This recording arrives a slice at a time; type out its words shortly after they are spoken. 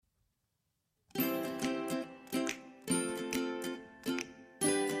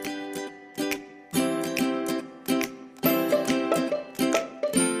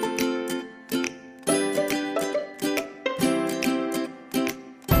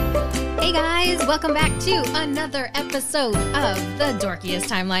Hey guys, welcome back to another episode of the Dorkiest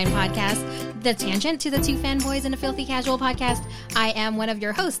Timeline podcast, the tangent to the two fanboys and a filthy casual podcast. I am one of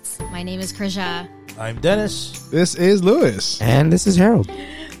your hosts. My name is Krisha. I'm Dennis. This is Lewis. And this is Harold.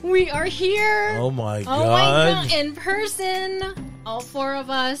 We are here. Oh my god. Oh my god, in person. All four of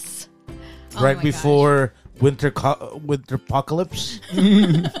us. Oh right my before winter apocalypse.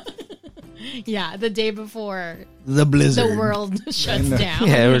 Yeah, the day before The blizzard. the world shuts down.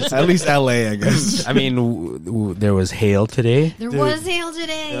 Yeah, it was, At least LA, I guess. I mean, there was hail today. There Dude. was hail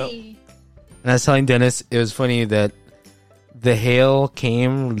today. And I was telling Dennis, it was funny that the hail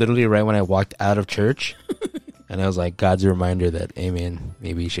came literally right when I walked out of church. And I was like, God's a reminder that, hey man,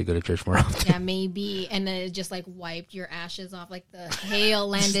 maybe you should go to church more often. Yeah, maybe. And then it just like wiped your ashes off. Like the hail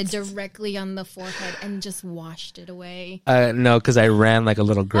landed directly on the forehead and just washed it away. No, because I ran like a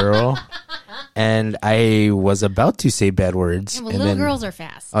little girl. And I was about to say bad words. Yeah, well, and little then, girls are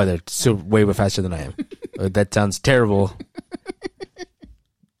fast. Oh, they're so way faster than I am. That sounds terrible.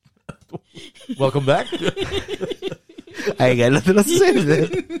 Welcome back. I ain't got nothing else to say to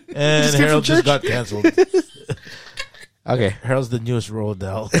that. And Harold just got canceled. Okay. Harold's the newest Roald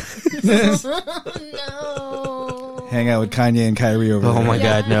Dahl. No. Hang out with Kanye and Kyrie over Oh there. my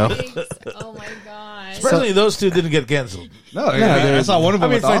God, no. Yikes. Oh my gosh. Personally, those two didn't get canceled. No, I saw one of them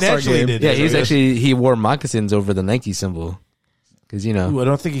I mean, with the All-Star financially game. did. Yeah, So he wore moccasins over the Nike symbol. Because, you know, Ooh, I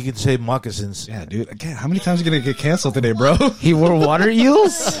don't think you could say moccasins. Yeah, dude. Again, how many times are you going to get canceled today, bro? he wore water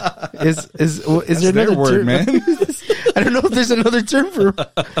eels? Is there their another word, term? man. I don't know if there's another term for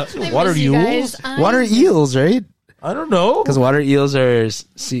I Water miss you guys. eels? water eels, right? I don't know. Because water eels are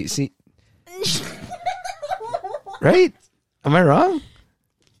see, right? Am I wrong?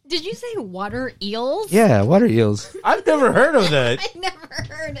 Did you say water eels? Yeah, water eels. I've never heard of that. I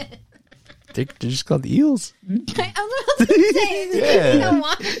never heard it. They're just called eels. I was about to say, Yeah. the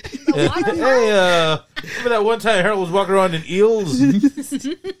water part? Hey, remember that one time Harold was walking around in eels? It's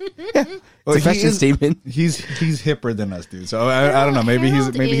a fashion statement. He's hipper than us, dude. So I don't know. Maybe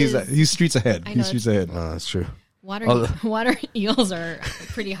Harold he's streets ahead. I know He's streets ahead. Oh, that's true. Water eels are a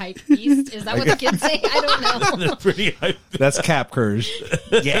pretty hype beast. Is that what the kids say? I don't know. They're pretty hype. That's Cap Kurz.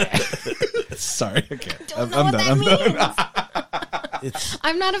 Yeah. Sorry. Okay. Don't know what that means. It's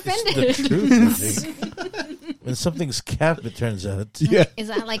I'm not the offended. truth. I think. When something's capped, it turns out. Yeah. Is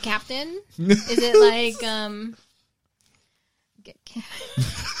that like Captain? Is it like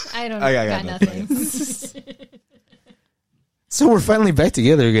I don't know. I got got nothing. So we're finally back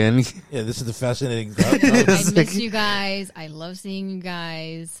together again. Yeah, this is the fascinating I thought. miss you guys. I love seeing you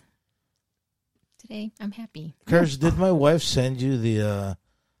guys. Today, I'm happy. Kirsch, did my wife send you the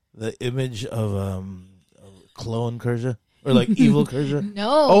image of clone Kersha? Or like evil Kersha? No.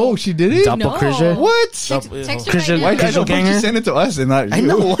 Oh, she did it? Doppelganger? What? Text her Christian- right now. Why did Doppelganger? you send it to us and not you? I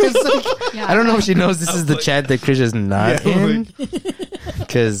know. It's like, Yeah. I don't know if she knows this is the chat that Krish is not Yeah, in.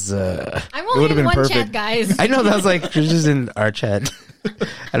 Because I'm It only would've in been one perfect. chat, guys. I know that was like Krish is in our chat. I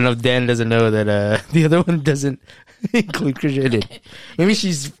don't know if Dan doesn't know that the other one doesn't include Krish in it. Maybe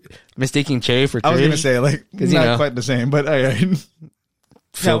she's mistaking Cherry for Krish. I was going to say, like, 'Cause, not you know. quite the same, but I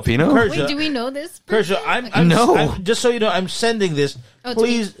Filipino? Kersha, Wait, do we know this? Kersha, I'm No. just so you know, I'm sending this. Oh,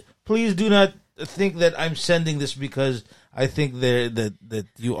 Please do not think that I'm sending this because I think that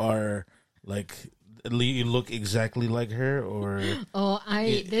you are like you look exactly like her or. Oh,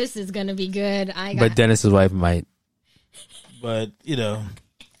 this is gonna be good. But Dennis's wife might. But you know,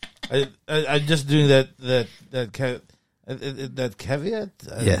 I'm just doing that caveat.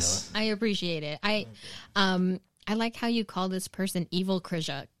 I don't Yes. I appreciate it. I like how you call this person evil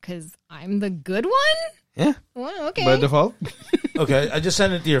Krisha because I'm the good one. Yeah. Well, okay. by default. know. Okay, I just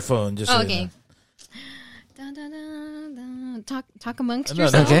sent it to your phone. Just so you Okay. know. Dun, dun, dun, dun. Talk amongst No,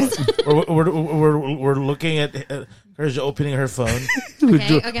 yourselves. Okay. we're looking at her opening her phone.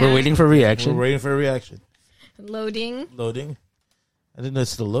 Okay. We're waiting for We're reaction. waiting for a reaction. Loading. Loading. I didn't know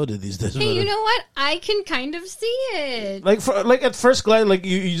it's still loaded these days. Hey, but, you know what? I can kind of see it. like at first glance, like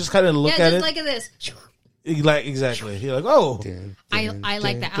you just kind of look yeah, at just it, like this. like exactly. You're like, oh, I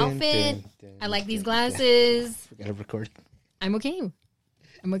like the outfit. I like these glasses. We gotta record. I'm okay.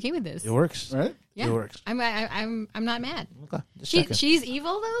 I'm okay with this. it works. Right? Yeah, It works. I'm not mad. Okay, just checking. She's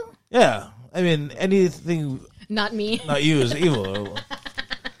evil though. Yeah, I mean anything Not me. not you is evil.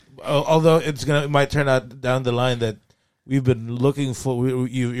 Although it might turn out down the line that we've been looking for.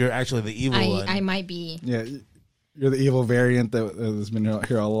 You're actually the evil one. I might be. Yeah. You're the evil variant that has been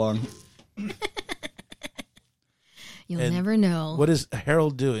here all along. You'll And never know. What is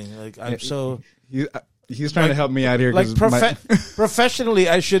Harold doing? Like I'm so He's trying to help me out here. like 'cause professionally,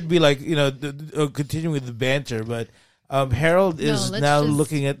 I should be like continuing with the banter, but Harold is let's now just-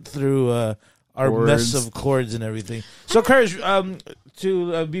 looking at through our Chords. mess of chords and everything. So, Courage,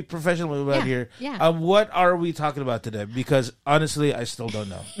 to be professional about here, yeah. what are we talking about today? Because honestly, I still don't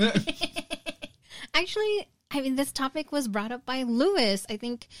know. Actually, I mean, this topic was brought up by Lewis. I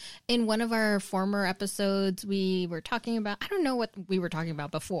think in one of our former episodes, we were talking about, I don't know what we were talking about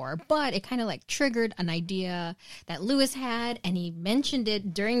before, but it kind of like triggered an idea that Lewis had, and he mentioned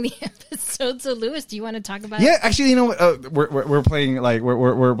it during the episode. So, Lewis, do you want to talk about Yeah, actually, you know what? We're playing like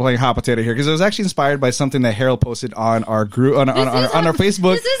we're playing hot potato here because it was actually inspired by something that Harold posted on our group on our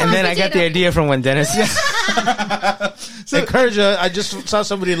Facebook. This is And hot then I got the potato. idea from when Dennis. So, Courage, I just saw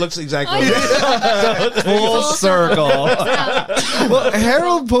somebody who looks exactly like Full circle. Well,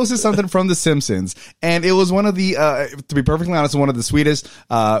 Harold posted something from The Simpsons, and it was one of the, to be perfectly honest, one of the sweetest.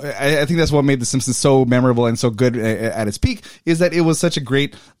 I think that's what made The Simpsons so memorable and so good at its peak, is that it was such a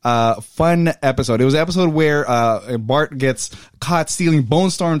great, fun episode. It was an episode where Bart gets caught stealing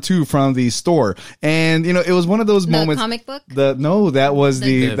Bone Storm 2 from the store, and you know it was one of those the moments. comic book? That was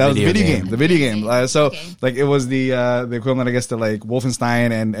The video video game. game. The video game. So Okay. like it was the equivalent, I guess, to like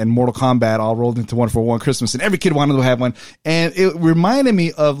Wolfenstein and Mortal Kombat all rolled into one for one Christmas, and every kid wanted to have one. And it reminded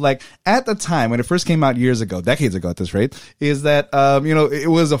me of like at the time when it first came out years ago, decades ago at this rate, is that you know it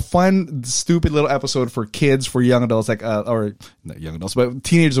was a fun, stupid little episode for kids, for young adults, like or not young adults, but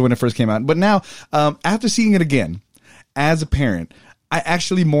teenagers when it first came out. But now after seeing it again as a parent, I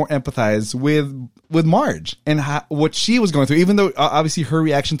actually more empathize with Marge and what she was going through. Even though obviously her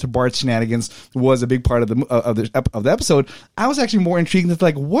reaction to Bart's shenanigans was a big part of the episode, I was actually more intrigued with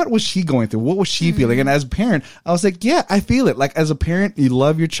like what was she going through, what was she feeling. And as a parent, I was like, yeah, I feel it. Like as a parent, you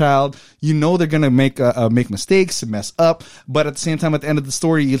love your child, you know they're gonna make mistakes and mess up, but at the same time, at the end of the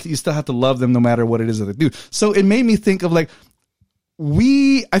story, you still have to love them no matter what it is that they do. So it made me think of like.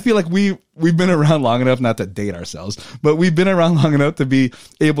 I feel like we've been around long enough, not to date ourselves, but we've been around long enough to be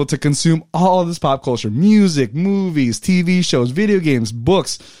able to consume all of this pop culture, music, movies, TV shows, video games,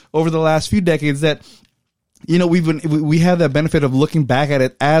 books over the last few decades that, you know, we have that benefit of looking back at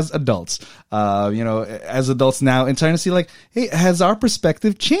it as adults, you know, as adults now and trying to see like, hey, has our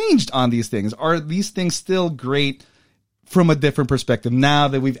perspective changed on these things? Are these things still great from a different perspective now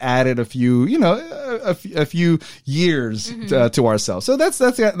that we've added a few, you know, a few years to ourselves? So that's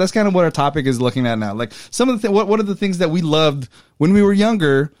kind of what our topic is looking at now. Like some of the what are the things that we loved when we were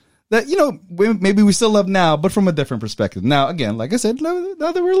younger that, you know, maybe we still love now, but from a different perspective. Now, again, like I said, now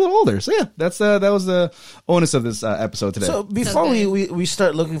that we're a little older. So yeah, that was the onus of this episode today. So before Okay. we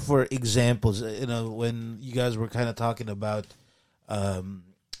start looking for examples, you know, when you guys were kind of talking about,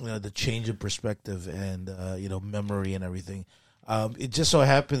 you know, the change of perspective and you know, memory and everything, it just so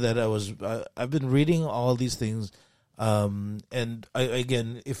happened that I've been reading all these things, and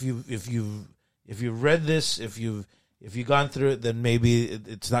again, if you've read this, if you've gone through it, then maybe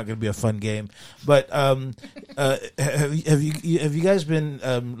it's not going to be a fun game. But have you guys been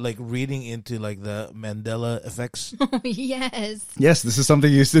like reading into like the Mandela effects? Yes. yes, this is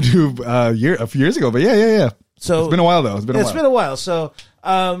something you used to do a few years ago, but yeah. So It's been a while though. It's been a while. So,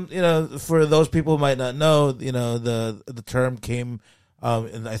 you know, for those people who might not know, you know, the term came,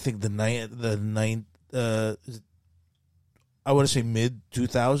 in I think the ninth, I want to say mid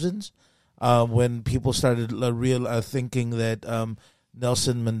 2000s, when people started thinking that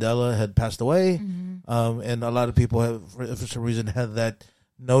Nelson Mandela had passed away, and a lot of people have, for some reason, had that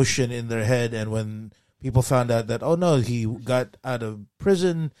notion in their head. And when people found out that, oh no, he got out of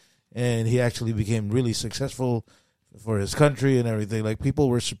prison and he actually became really successful for his country and everything, like people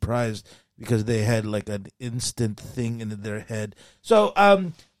were surprised because they had like an instant thing in their head. So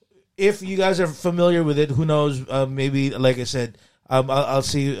if you guys are familiar with it, who knows, maybe, like I said, I'll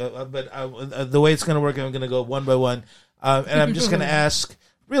see, but the way it's going to work, I'm going to go one by one, and I'm just going to ask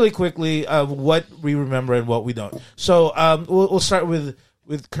really quickly what we remember and what we don't. So we'll start with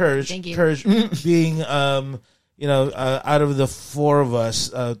Courage. Thank you. Courage being you know, out of the four of us,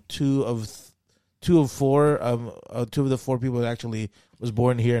 two of the four people that actually was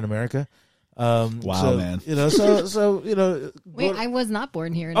born here in America. Wow, so, man. You know, so you know. Wait, I was not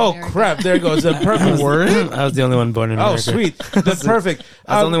born here in Oh America. crap! There goes the perfect word. I was the only one born in Oh, America. sweet. That's perfect.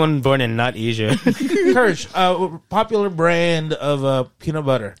 I was the only one born in not Asia. Courage, popular brand of peanut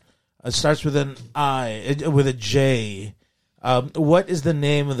butter. It starts with an I, with a J. What is the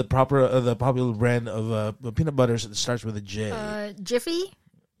name of the popular brand of peanut butter that starts with a J? Jiffy?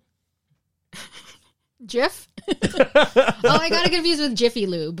 Jif? Oh, I got it confused with Jiffy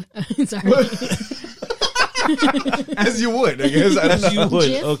Lube. Sorry. As you would, I guess. I don't As you know. would.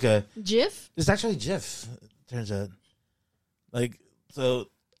 Jif? Okay. Jif? It's actually Jif, turns out. Like, so,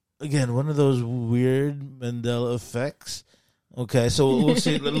 again, one of those weird Mandela effects. Okay, so we'll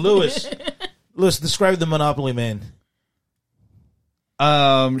see. Lewis, describe the Monopoly Man.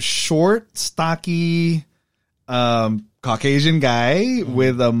 Short, stocky, Caucasian guy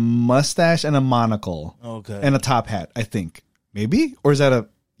with a mustache and a monocle. Okay. And a top hat, I think. Maybe? Or is that a...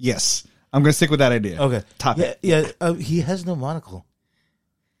 Yes. I'm going to stick with that idea. Okay. Top hat. Yeah, he has no monocle.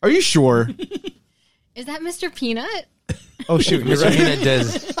 Are you sure? Is that Mr. Peanut? Oh, shoot. You're Mr. right. Peanut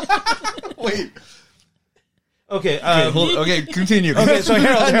does. Wait. Okay. Okay, continue. Okay, so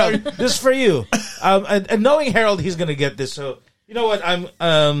Harold, this is for you. And knowing Harold, he's gonna get this. So you know what? I'm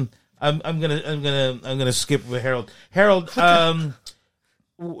gonna skip with Harold. Harold,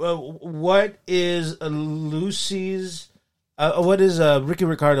 what is Lucy's? What is Ricky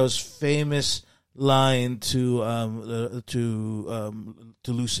Ricardo's famous line to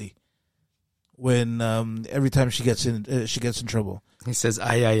Lucy when every time she gets in trouble? He says,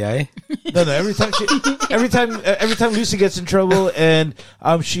 "Ay ay ay." No. Every time Lucy gets in trouble, and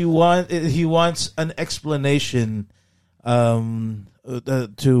he wants an explanation to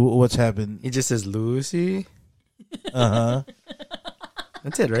what's happened. He just says, "Lucy." Uh huh.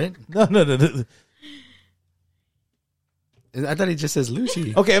 That's it, right? No. I thought he just says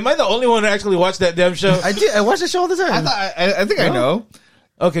Lucy. Okay, am I the only one who actually watched that damn show? I did. I watch the show all the time. I think I know.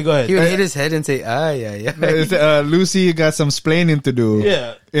 Okay, go ahead. He would hit his head and say, "Ay ay ay." Lucy got some splaining to do.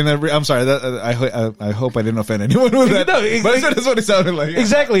 Yeah. I'm sorry. I hope I didn't offend anyone with that. No, but that's what it sounded like.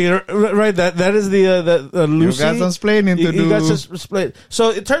 Exactly right. That is the Lucy. You got some splaining to do. You got some splain. So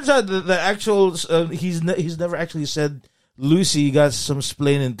it turns out that the actual he's never actually said Lucy got some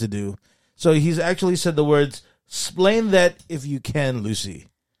splaining to do. So he's actually said the words "splain that if you can, Lucy."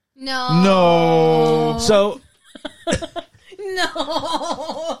 No. So.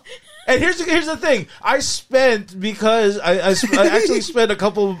 No. And here's the thing. I actually spent a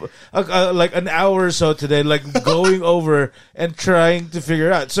couple like an hour or so today like going over and trying to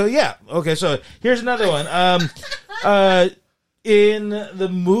figure out. So yeah, okay. So here's another one. In the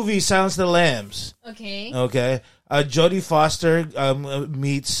movie Silence of the Lambs. Okay. Jodie Foster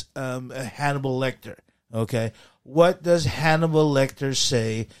meets Hannibal Lecter. Okay, what does Hannibal Lecter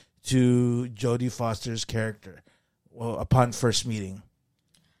say to Jodie Foster's character? Well, upon first meeting,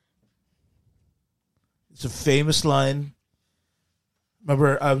 it's a famous line.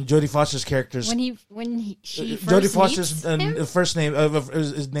 Remember, Jodie Foster's character's she first Jodie Foster's meets him? first name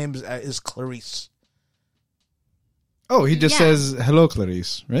his name is Clarice. Oh, he just says hello,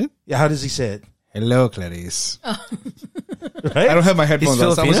 Clarice, right? Yeah, how does he say it? Hello, Clarice. Right? I don't have my headphones He's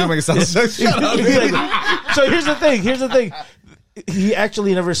on, so I'm assuming it sounds like shut up. Exactly. So here's the thing. He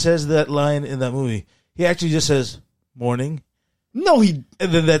actually never says that line in that movie. He actually just says morning, No, and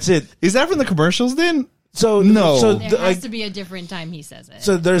then that's it. is that from the commercials then? So No. So There has to be a different time he says it.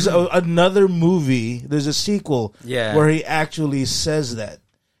 So there's another movie. There's a sequel where he actually says that,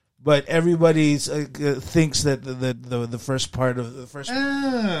 but everybody thinks that the first part of the first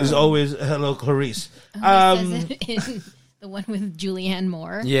is always "Hello, Clarice." He says it in the one with Julianne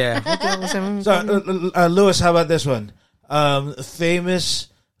Moore. Yeah. So Lewis, how about this one? Famous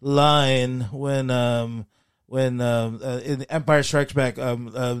line when in Empire Strikes Back,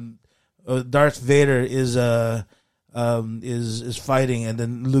 Darth Vader is fighting, and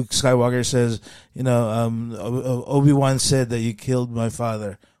then Luke Skywalker says, Obi-Wan said that you killed my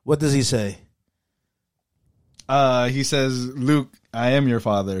father. What does he say? He says, Luke, I am your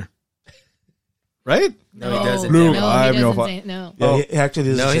father. Right? No, he doesn't. Luke, No, I he am your doesn't father. say no. Yeah, he actually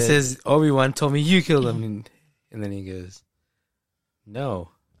doesn't No, he say it. says, Obi-Wan told me you killed him. And then he goes, no,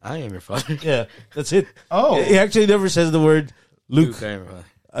 I am your father. Yeah, that's it. Oh. He actually never says the word Luke. I am your father.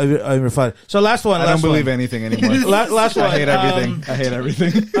 I'm your father. So last one. I don't believe anything anymore. Last one. I hate everything. I hate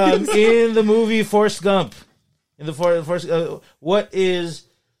everything. In the movie Forrest Gump, what is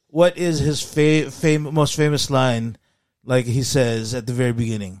his most famous line? Like he says at the very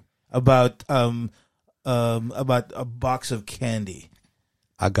beginning about a box of candy.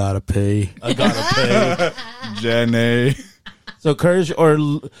 I gotta pay. I gotta pay. Jenny. So Courage,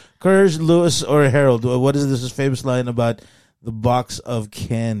 Lewis, or Harold? What is this famous line about the box of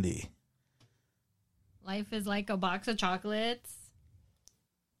candy? Life is like a box of chocolates.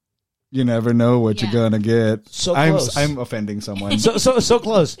 You never know what you're gonna get. So close. I'm offending someone. So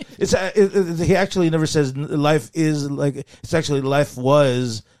close. It's he actually never says life is like. It's actually life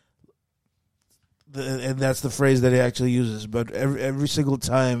was. And that's the phrase that he actually uses. But every single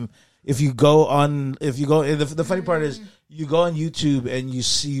time, the funny part is you go on YouTube and you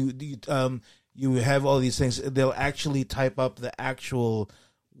see you have all these things. They'll actually type up the actual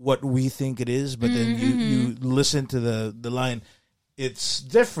what we think it is, but then you listen to the line. it's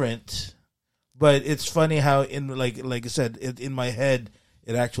different, but it's funny how like I said, in my head,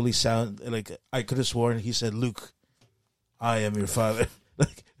 it actually sounds like I could have sworn he said, "Luke, I am your father."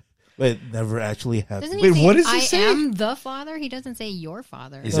 Like, but it never actually happened. Doesn't he Wait, say, what does he I say? am the father? He doesn't say your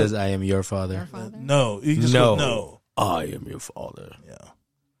father. He says, "I am your father." Your father? No, you just No. go, no. I am your father. Yeah.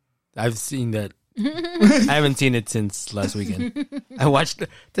 I've seen that. I haven't seen it since last weekend. I watched.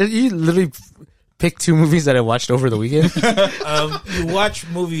 Did you literally pick 2 movies that I watched over the weekend? You watch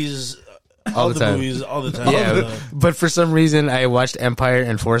movies, All the time. movies all the time. Yeah, but for some reason, I watched Empire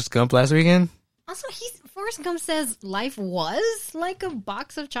and Forrest Gump last weekend. Also, Forrest Gump says life was like a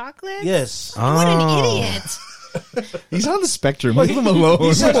box of chocolates. Yes. What an Oh. idiot. He's on the spectrum. Leave him alone.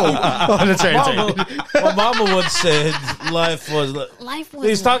 Oh, that's right. Mama, my mama once said life was. Life was.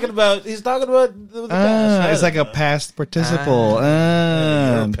 He's talking about the past. It's like a past participle.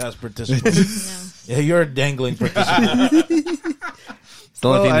 You're a past participant. No. Yeah, you're a dangling participant. It's the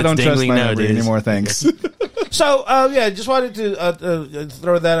only thing I that's don't trust dangling my memory nowadays. anymore. Thanks. So yeah, just wanted to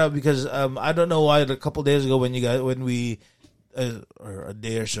throw that out because I don't know why a couple days ago when we or a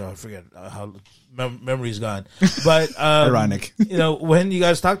day or so, I forget how memory's gone, but Ironic. You know, when you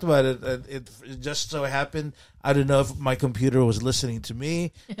guys talked about it, it just so happened. I don't know if my computer was listening to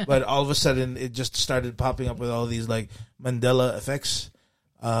me, but all of a sudden it just started popping up with all these like Mandela effects,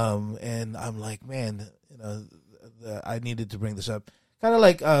 and I'm like, man, you know, I needed to bring this up. Kind of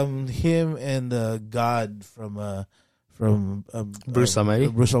like him and God from Bruce Almighty?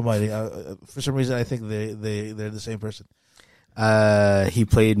 Bruce Almighty. For some reason, I think they're the same person. He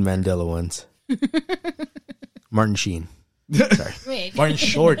played Mandela once. Martin Sheen. Sorry. Wait. Martin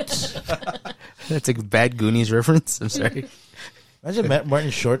Short. That's a bad Goonies reference. I'm sorry. Imagine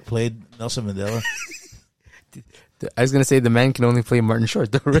Martin Short played Nelson Mandela. I was gonna say the man can only play Martin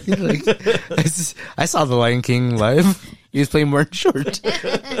Short, though, right? Like, I saw The Lion King live. He was playing Martin Short.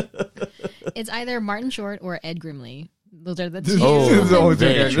 It's either Martin Short or Ed Grimley. Those are the two, Oh, the only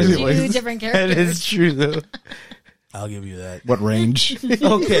thing very I true. really two like. different That characters. is true, though. I'll give you that. What range?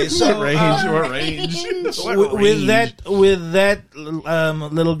 Okay, so What range? with that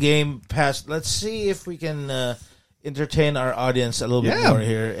little game passed, let's see if we can entertain our audience a little bit Yeah. more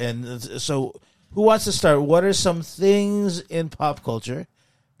here. And so, who wants to start? What are some things in pop culture?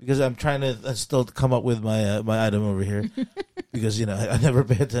 Because I'm trying to still come up with my my item over here. Because I never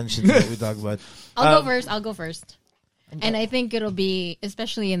pay attention to what we talk about. I'll go first. And I think it'll be,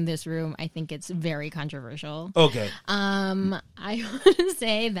 especially in this room, I think it's very controversial. Okay. I want to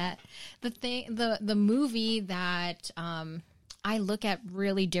say that the movie that I look at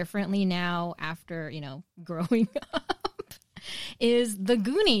really differently now after growing up is The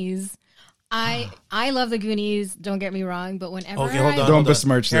Goonies. I love The Goonies. Don't get me wrong, but whenever Okay, hold on. Don't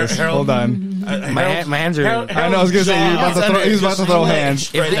besmirch this. Harold- Hold on. My hands are. I know. I was gonna say he's about to throw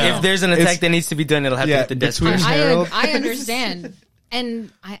hands. If there's an attack that needs to be done, it'll have to Yeah, hit the desk between- first. Harold. I understand, and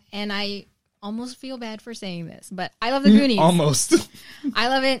I almost feel bad for saying this, but I love The Goonies. Almost. I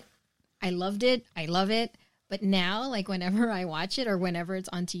love it. I loved it. I love it. But now, like whenever I watch it or whenever it's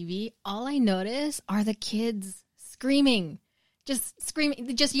on TV, all I notice are the kids screaming. Just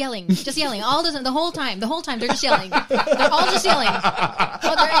screaming, just yelling all the whole time. The whole time they're just yelling. They're all just yelling.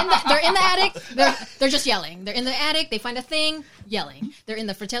 Oh, they're in the attic. They're just yelling. They're in the attic. They find a thing, yelling. They're in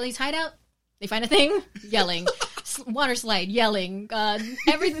the Fratelli's hideout. They find a thing, yelling. Water slide, yelling.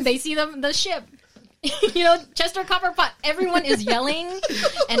 Everything. They see the ship. Chester Copperpot. Everyone is yelling,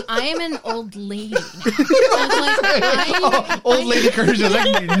 and I am an old lady. Old lady courage is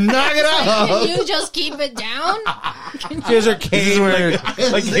like, knock it out. Can you just keep it down? Here's her cane,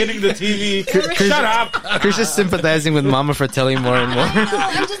 like hitting the TV. Shut up. Chris is sympathizing with Mama Fratelli more and more.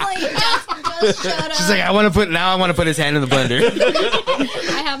 I'm just like, just shut up. She's like, I want to put his hand in the blender.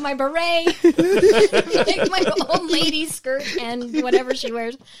 I have my beret, like my old lady skirt, and whatever she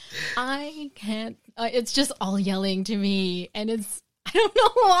wears. I can't. It's just all yelling to me, and I don't know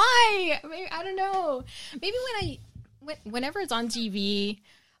why. I don't know. Maybe whenever it's on TV,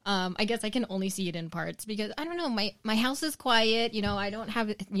 I guess I can only see it in parts because I don't know. My house is quiet. I don't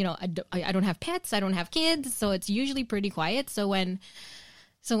have I don't have pets. I don't have kids, so it's usually pretty quiet. So when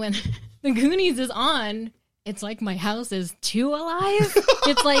The Goonies is on, it's like my house is too alive.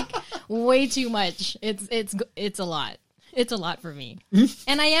 It's like way too much. It's a lot. It's a lot for me.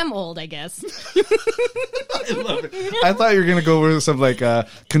 And I am old, I guess. I thought you were gonna go with some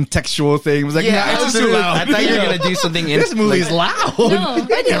contextual thing. It was like, nah, it's too loud. I thought you were gonna do something. This movie's loud. No,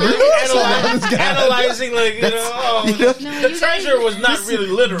 Analyzing, the treasure was not really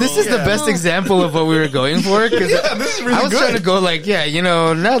literal. This is the best example of what we were going for. Because This is really I was good. trying to go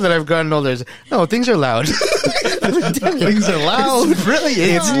now that I've gotten older, no, things are loud. Things are loud. It's brilliant.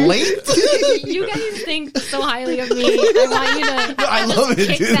 It's late. You guys think so highly of me. I want you to. I love it,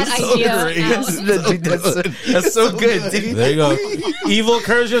 kick dude. that It's so idea great. out. That's so good, dude. There you go. Evil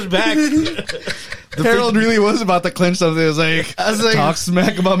Curse's back. Harold really was about to clinch something. I was like, talk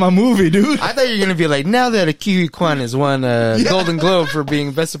smack about my movie, dude. I thought you were gonna be like, now that Akiyu Kwan has won a Golden Globe for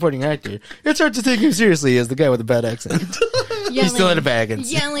being Best Supporting Actor, it's hard to take him seriously as the guy with a bad accent. He's still in a bag.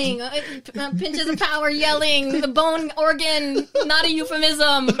 Yelling, pinches of power, yelling, the bone organ, not a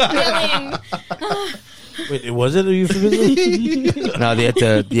euphemism, yelling. Wait, was it a euphemism? No, they had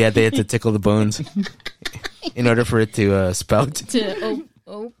to tickle the bones in order for it to spout. To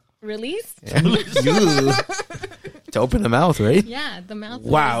release? To open the mouth, right? Yeah, the mouth.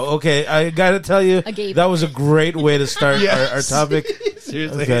 Wow. Okay, I gotta tell you, Agape. that was a great way to start our topic.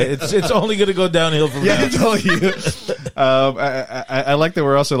 Seriously. Okay, it's only gonna go downhill from Yeah, I there. tell you. I like that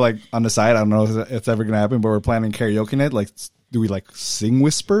we're also like on the side. I don't know if it's ever gonna happen, but we're planning karaoke night. Like, do we like sing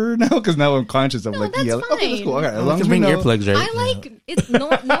whisper now? Because now I'm conscious of like that's yelling. Okay, that's fine. cool. Okay, as You long can as we bring know. earplugs, right? I like it.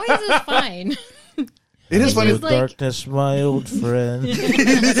 Noise is fine. It is It's funny. just like- Darkness, my old friend. Yeah,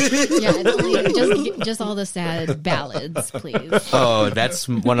 it's only just all the sad ballads, please. Oh, that's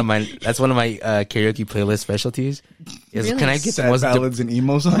one of my karaoke playlist specialties. Is Really? can I get the Sad most ballads and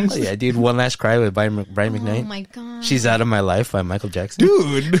emo songs. Oh, yeah, dude. One Last Cry with Brian Oh McKnight. my god. She's Out of My Life by Michael Jackson.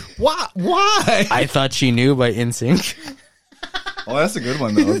 Dude, why? I Thought She Knew by NSYNC. Oh, that's a good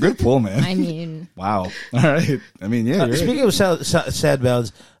one though. Good pull, man. I mean, Wow. All right. I mean, yeah. You're right. Speaking of sad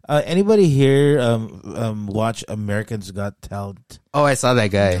ballads, anybody here watch Americans Got Talent? Oh, I saw that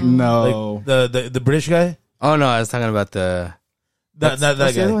guy. No. Like the British guy? Oh no, I was talking about the Not that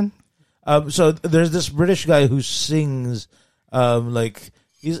what's the other guy. one? So there's this British guy who sings, like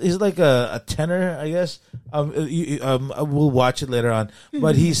he's like a tenor, I guess. We'll watch it later on,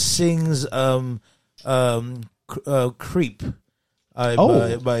 but he sings "Creep." By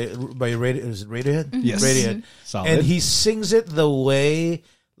Radio, is it Radiohead? Yes. Radiohead. Solid. And he sings it the way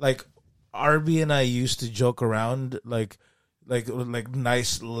like Arby and I used to joke around, like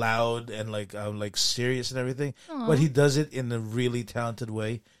nice, loud, and like serious and everything. But he does it in a really talented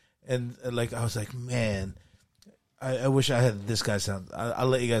way, and like I was like, man, I wish I had this guy's sound. I'll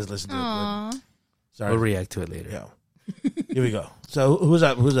let you guys listen to it. But, sorry, We'll react to it later. yeah. Here we go. So who's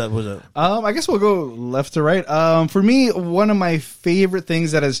that? I guess we'll go left to right. For me, one of my favorite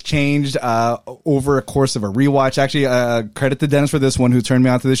things that has changed over a course of a rewatch. Actually, credit to Dennis for this one, who turned me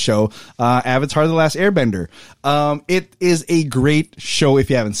on to this show. Avatar: The Last Airbender. It is a great show if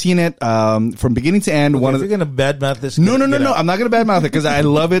you haven't seen it. From beginning to end. If you're gonna badmouth this, No. get out. I'm not going to badmouth it because I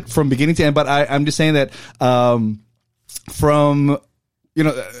love it from beginning to end. But I'm just saying that from,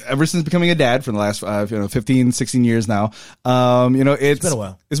 ever since becoming a dad for the last 15, 16 years now, it's been a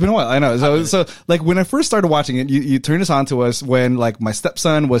while. It's been a while. I know. So like when I first started watching it, you turned this on to us when like my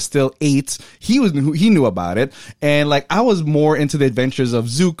stepson was still 8. He knew about it, and like I was more into the adventures of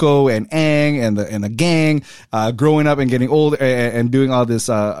Zuko and Aang and the gang, growing up and getting old and doing all these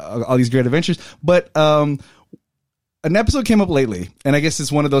great adventures. But an episode came up lately, and I guess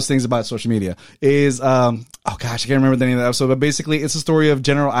it's one of those things about social media is, oh gosh, I can't remember the name of the episode, but basically it's the story of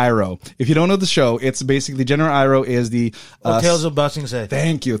General Iroh. If you don't know the show, it's basically General Iroh is the, Tales of Ba Sing Se.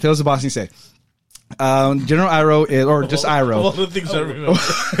 thank you, Tales of Ba Sing Se. General Iroh is, or just Of all Iroh. the things I remember.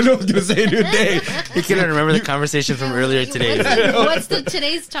 I know I was going to say new day. You couldn't remember the conversation from earlier today. what's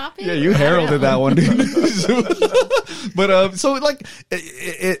today's topic? Yeah, you heralded that one, dude. But so like,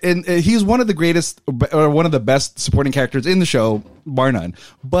 and he's one of the greatest or one of the best supporting characters in the show, bar none.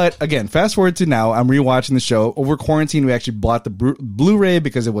 But again, fast forward to now, I'm rewatching the show over quarantine. We actually bought the Blu-ray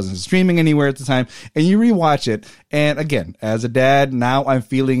because it wasn't streaming anywhere at the time, and you rewatch it. And again, as a dad, now I'm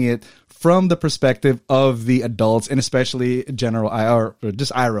feeling it from the perspective of the adults, and especially General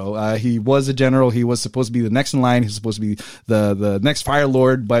Iroh. He was a general. He was supposed to be the next in line. He was supposed to be the next Fire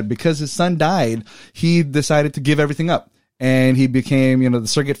Lord. But because his son died, he decided to give everything up. And he became, the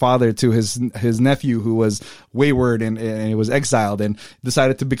surrogate father to his nephew, who was wayward and he was exiled, and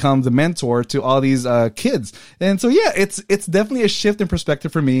decided to become the mentor to all these kids. And so, yeah, it's definitely a shift in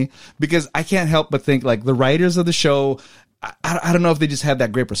perspective for me, because I can't help but think like the writers of the show, I don't know if they just had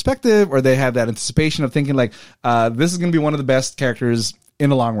that great perspective or they have that anticipation of thinking like, this is going to be one of the best characters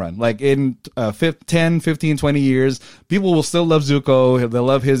in the long run. Like in 10, 15, 20 years, people will still love Zuko. They'll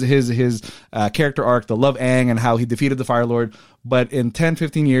love his character arc. They'll love Aang and how he defeated the Fire Lord. But in 10,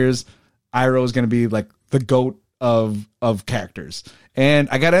 15 years, Iroh is going to be like the GOAT of characters. And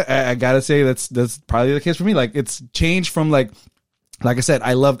I gotta say that's probably the case for me. Like it's changed from like Like I said,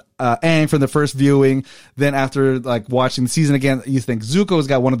 I loved Aang from the first viewing. Then after like watching the season again, you think Zuko's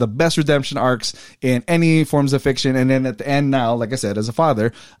got one of the best redemption arcs in any forms of fiction. And then at the end now, like I said, as a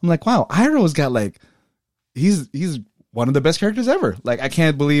father, I'm like, wow, Iroh's got like, he's one of the best characters ever. Like, I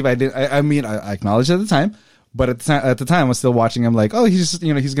can't believe I did. I mean, I acknowledged it at the time, but at the time I was still watching him like, oh, he's just,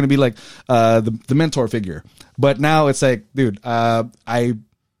 he's going to be like the mentor figure. But now it's like, dude, I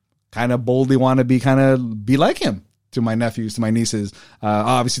kind of boldly want to be like him. To my nephews, to my nieces,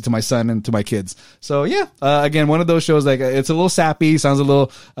 obviously to my son and to my kids. So yeah, again, one of those shows like it's a little sappy, sounds a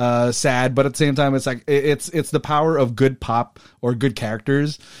little sad, but at the same time, it's like it's the power of good pop or good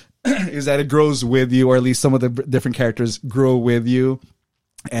characters is that it grows with you, or at least some of the different characters grow with you,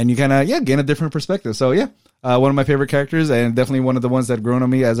 and you kind of gain a different perspective. So yeah, one of my favorite characters, and definitely one of the ones that grown on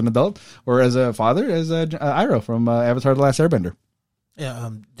me as an adult or as a father, is Iroh from Avatar: The Last Airbender. Yeah,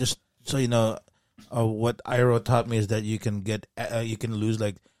 just so you know. What Iroh taught me is that you can lose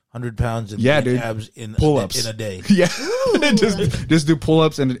like 100 pounds in abs in pull-ups in a day. Yeah, just do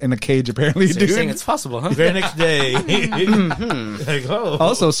pull-ups in a cage. Apparently, So dude. you're saying it's possible, huh? The very next day. Like, oh.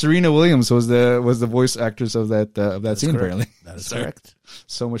 Also, Serena Williams was the voice actress of that scene. correct. Apparently, That is correct.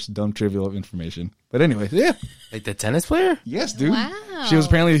 so much dumb trivial information. But anyway, yeah, Like the tennis player? yes, dude. Wow. She was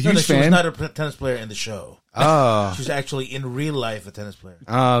apparently a No, huge she was fan. not a tennis player in the show. Oh. She's actually in real life a tennis player.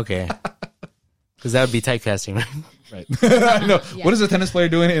 Oh, okay. Because that would be typecasting, right? Right. I know. Yeah. What is a tennis player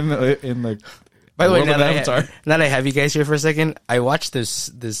doing in like? By the way, world now of Avatar? that I have you guys here for a second, I watched this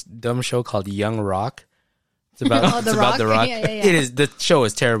dumb show called Young Rock. It's about Oh, The it's about Rock? The Rock. Yeah. It is, the show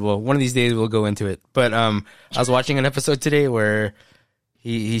is terrible. One of these days we'll go into it. But I was watching an episode today where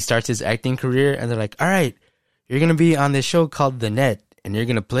he starts his acting career, and they're like, "All right, you're gonna be on this show called The Net, and you're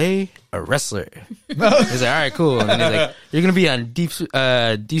gonna play a wrestler." He's like, "All right, cool." And then he's like, "You're gonna be on Deep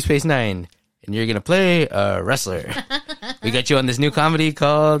Space Nine, and you're gonna play a wrestler. We got you on this new comedy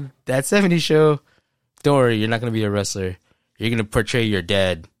called That 70s Show. Don't worry, you're not gonna be a wrestler. You're gonna portray your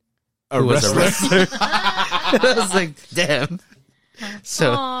dad, who was a wrestler." I was like, damn.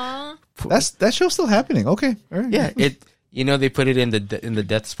 So Aw. That show's still happening. Okay, all right. yeah, they put it in the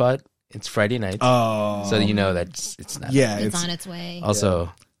death spot. It's Friday night, Oh, so you know that it's not. yeah. It's on its way.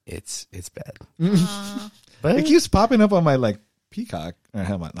 Also, it's bad. Aw. But It keeps popping up on my like Peacock. I'm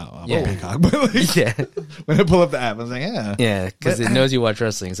Yeah. Peacock, but like, yeah, when I pull up the app, I was like, yeah. yeah, because it knows you watch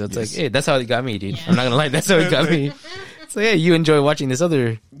wrestling, so it's like, hey, that's how it got me, dude. Yeah. I'm not gonna lie, that's how it got me. So yeah, you enjoy watching this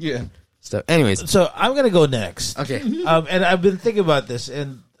other Yeah. stuff. Anyways, So I'm gonna go next. okay. And I've been thinking about this,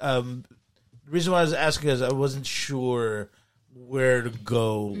 and the reason why I was asking is I wasn't sure where to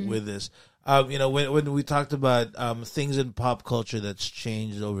go with this. When we talked about things in pop culture that's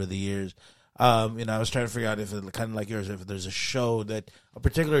changed over the years, I was trying to figure out if it kind of like yours, if there's a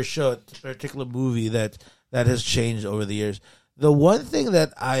particular movie that has changed over the years. The one thing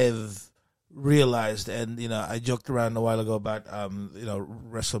that I've realized, and I joked around a while ago about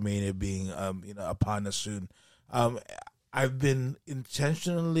WrestleMania being upon us soon. I've been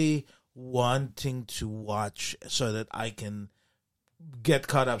intentionally wanting to watch so that I can get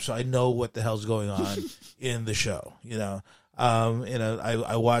caught up, so I know what the hell's going on in the show.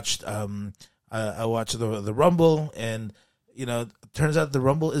 I watched the Rumble, and turns out the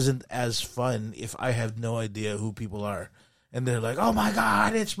Rumble isn't as fun if I have no idea who people are. And they're like, "Oh my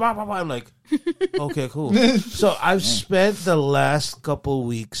God, it's blah blah blah." I'm like, "Okay, cool." So I've spent the last couple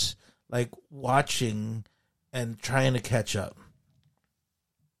weeks like watching and trying to catch up.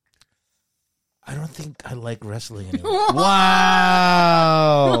 I don't think I like wrestling anymore.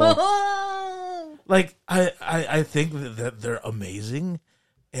 Wow. Like I think that they're amazing,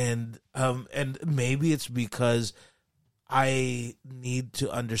 and maybe it's because I need to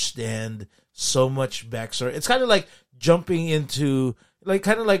understand so much backstory. It's kind of like jumping into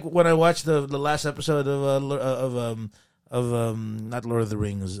kind of like when I watched the last episode of not Lord of the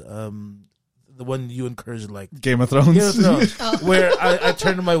Rings, the one you encouraged, like Game of Thrones. Game of Thrones, where I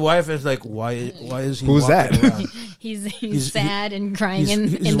turned to my wife and was like, why is he? Who's walking that? around? He's sad and crying He's in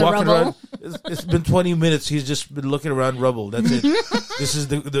the walking rubble. around. It's been 20 minutes. He's just been looking around rubble. That's it. This is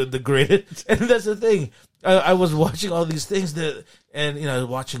the greatest. And that's the thing. I was watching all these things and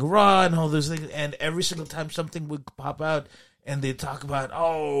watching Raw and all those things. And every single time something would pop out, and they talk about,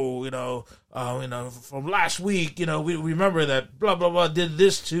 from last week, we remember that blah blah blah did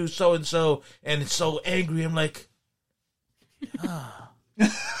this to so and so, and it's so angry. I'm like, Yeah.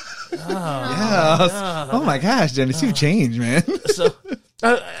 Oh my gosh, Dennis, you've changed, man. So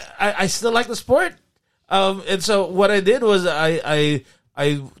I still like the sport, and so what I did was I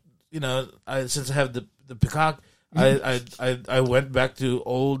since I have the Peacock, I went back to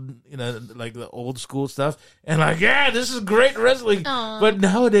old, like the old school stuff, and like, yeah, this is great wrestling. Aw. But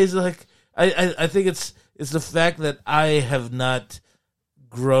nowadays, like, I think it's the fact that I have not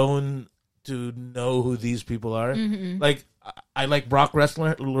grown to know who these people are. Like, I like Brock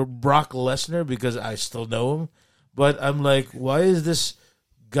Lesnar because I still know him, but I'm like, why is this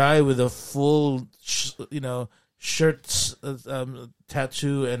guy with a full, shirt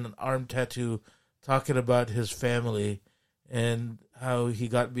tattoo and an arm tattoo talking about his family and how he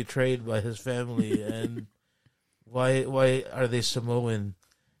got betrayed by his family and why are they Samoan?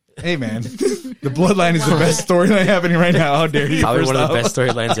 Hey, man, the Bloodline is the best storyline happening right now. How dare you? Probably first one of the off. best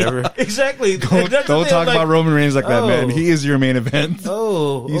storylines ever. Exactly. Don't talk about Roman Reigns like that, man. He is your main event.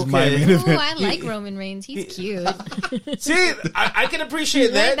 Oh, He's okay. my main Ooh, event. I like Roman Reigns. He's cute. See, I can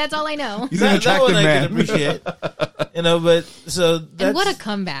appreciate that. That's all I know. He's an attractive I man. can appreciate. But so that's, And what a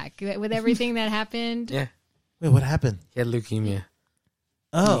comeback with everything that happened. Yeah, wait, what happened? he had leukemia.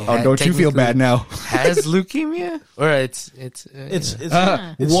 Oh, Oh, don't you feel bad now? Has leukemia, or it's it's was still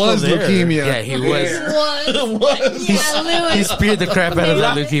there. leukemia. yeah, he was. What? Yeah, He Lewis. speared the crap out of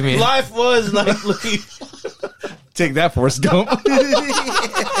that leukemia. Life was like looking. Take that, Forrest Gump.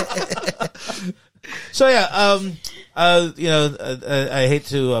 So yeah, I hate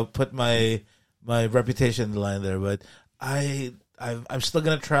to put my reputation in the line there, but I'm still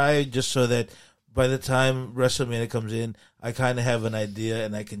gonna try just so that by the time WrestleMania comes in, I kind of have an idea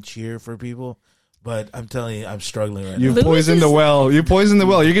and I can cheer for people. But I'm telling you, I'm struggling right You've Lewis poisoned the is- well. You poisoned the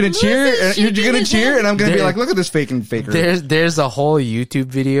well. You're gonna cheer. is You're shaking gonna his cheer, head. and I'm gonna be There- like, look at this faking faker. There's a whole YouTube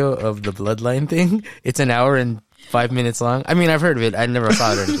video of the Bloodline thing. It's an hour and 5 minutes long. I mean, I've heard of it. I never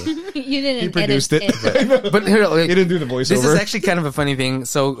saw it or anything. You didn't He produced edit it. But here, like, He didn't do the this is voiceover. actually kind of a funny thing.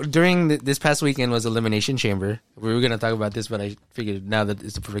 So during this past weekend was Elimination Chamber. We were going to talk about this, but I figured now that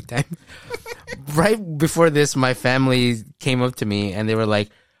it's the perfect time. Right before this, my family came up to me and they were like,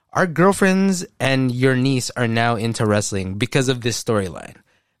 our girlfriends and your niece are now into wrestling because of this storyline.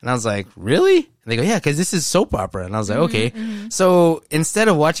 And I was like, really? And they go, yeah, because this is soap opera. And I was like, okay. So instead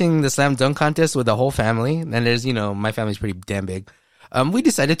of watching the slam dunk contest with the whole family, and there's, my family's pretty damn big, we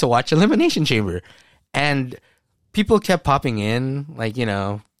decided to watch Elimination Chamber. And people kept popping in, like,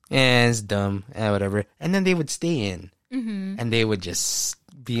 it's dumb, whatever. And then they would stay in. And they would just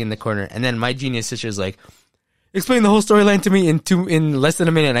be in the corner. And then my genius sister's like, explain the whole storyline to me in less than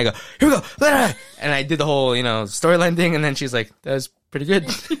a minute. And I go, here we go. And I did the whole, storyline thing. And then she's like, that was pretty good.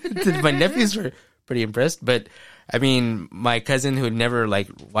 My nephews were pretty impressed. But I mean, my cousin who had never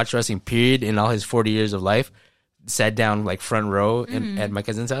watched wrestling period in all his 40 years of life sat down front row at my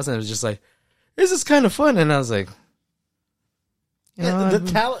cousin's house. And it was just like, this is kind of fun. And I was like,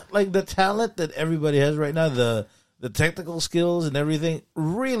 the talent that everybody has right now, the technical skills and everything,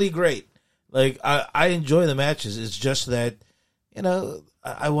 really great. Like I enjoy the matches. It's just that,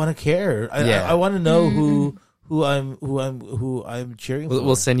 I want to care. I want to know who I'm cheering for.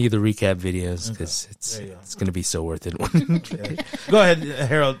 we'll send you the recap videos because it's going to be so worth it. Go ahead,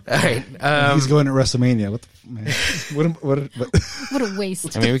 Harold. All right. He's going to WrestleMania. What the man? What? What a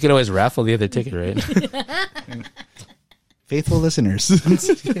waste. I mean, we could always raffle the other ticket, right? Faithful listeners.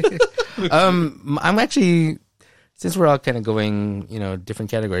 I'm actually, since we're all kind of going, different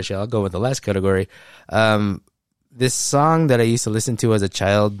categories, I'll go with the last category. This song that I used to listen to as a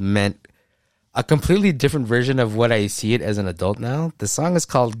child meant a completely different version of what I see it as an adult now. The song is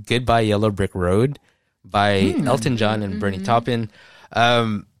called Goodbye Yellow Brick Road by Elton John and Bernie Taupin.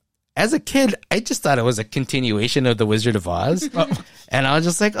 As a kid, I just thought it was a continuation of The Wizard of Oz. And I was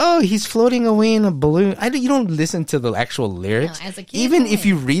just like, oh, he's floating away in a balloon. You don't listen to the actual lyrics. No, as a kid, Even right. if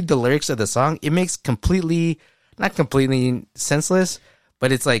you read the lyrics of the song, it makes not completely senseless,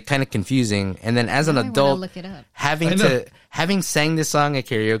 but it's kind of confusing. And then as an Now I wanna adult, look it up. having sang this song at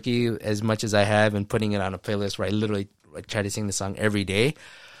karaoke as much as I have and putting it on a playlist where I literally try to sing the song every day,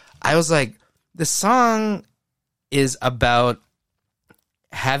 I was like, the song is about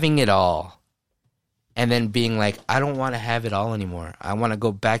having it all and then being like, I don't want to have it all anymore. I want to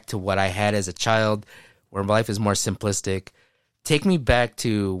go back to what I had as a child where life is more simplistic. Take me back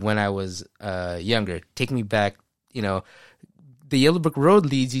to when I was younger. Take me back, the Yellow Brick Road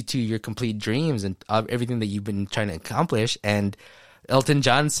leads you to your complete dreams and everything that you've been trying to accomplish. And Elton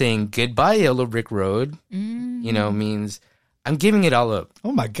John saying goodbye Yellow Brick Road, means I'm giving it all up.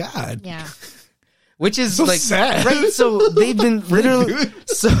 Oh my God. Yeah. Which is So sad. right? So they've been literally,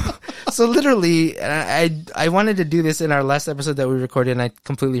 so literally, and I wanted to do this in our last episode that we recorded, and I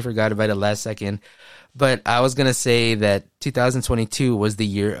completely forgot about it last second. But I was gonna say that 2022 was the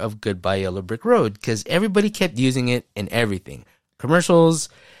year of Goodbye Yellow Brick Road because everybody kept using it in everything, commercials.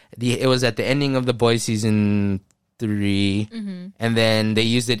 It was at the ending of The Boys season 3, and then they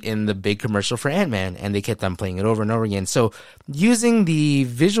used it in the big commercial for Ant-Man, and they kept on playing it over and over again. So using the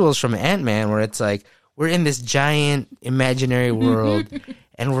visuals from Ant-Man, where it's like we're in this giant imaginary world,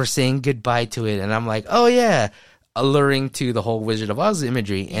 and we're saying goodbye to it, and I'm like, oh yeah, alluring to the whole Wizard of Oz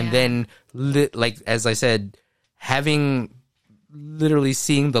imagery, and then like as I said, having literally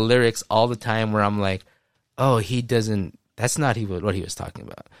seeing the lyrics all the time, where I'm like, oh, he doesn't. That's not what he was talking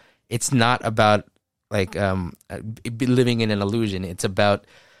about. It's not about like living in an illusion. It's about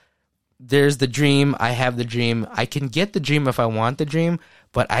there's the dream. I have the dream. I can get the dream if I want the dream,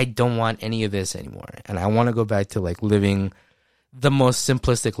 but I don't want any of this anymore. And I want to go back to like living the most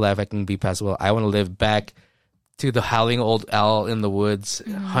simplistic life I can be possible. I want to live back to the howling old owl in the woods,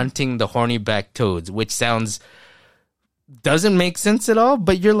 hunting the horny-backed toads, which doesn't make sense at all.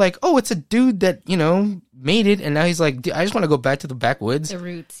 But you're like, oh, it's a dude that, made it, and now he's like, I just want to go back to the backwoods, The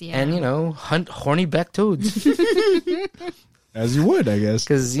roots, yeah. and hunt horny-backed toads. As you would, I guess.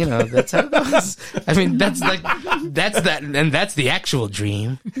 Because that's how it goes. I mean, that's that, and that's the actual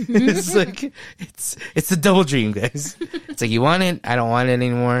dream. It's like it's the double dream, guys. It's like you want it, I don't want it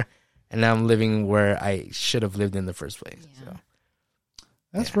anymore, and now I'm living where I should have lived in the first place. Yeah. So.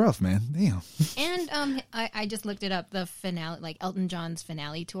 That's rough, man. Damn. And I just looked it up. The finale, like Elton John's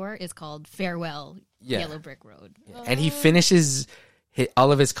finale tour, is called Farewell Yellow Brick Road. And he finishes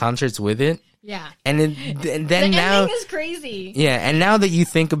all of his concerts with it. Yeah. And then now ending is crazy. Yeah, and now that you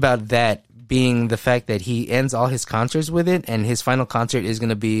think about that being the fact that he ends all his concerts with it, and his final concert is going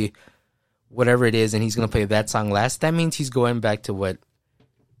to be whatever it is, and he's going to play that song last, that means he's going back to what,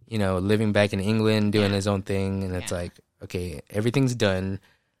 living back in England, doing his own thing, and it's like, okay, everything's done.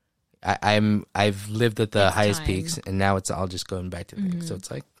 I've lived at the highest peaks, and now it's all just going back to the thing. So it's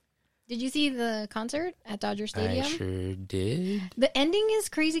like, did you see the concert at Dodger Stadium? I sure did. The ending is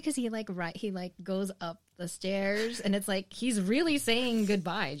crazy because he goes up the stairs, and it's like he's really saying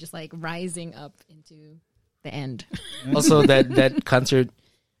goodbye, just like rising up into the end. Also, that concert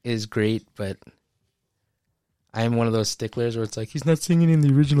is great, but I'm one of those sticklers where it's like he's not singing in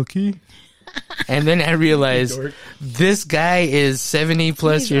the original key. And then I realized this guy is 70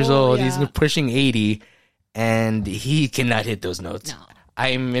 plus He's years old, old. yeah. He's pushing 80, and he cannot hit those notes. No.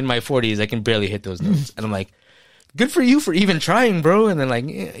 I'm in my 40s. I can barely hit those notes. And I'm like, good for you for even trying, bro. And then like,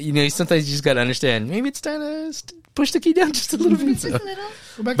 sometimes you just got to understand, maybe it's time to push the key down just a little bit. So. Just a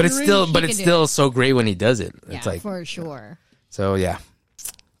little. But it's still so great when he does it. It's Yeah, like, for sure. so yeah.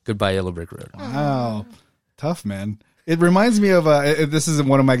 Goodbye, Yellow Brick Road. Wow. Tough, man. It reminds me of this isn't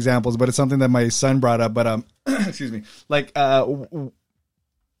one of my examples, but it's something that my son brought up. But excuse me, like the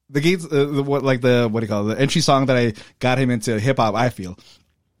Gates, what do you call it? The entry song that I got him into hip hop, I feel,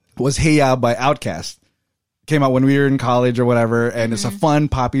 was "Hey Ya" by Outkast. Came out when we were in college or whatever, and it's a fun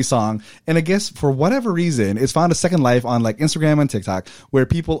poppy song. And I guess for whatever reason, it's found a second life on like Instagram and TikTok, where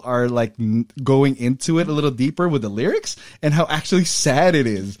people are like going into it a little deeper with the lyrics and how actually sad it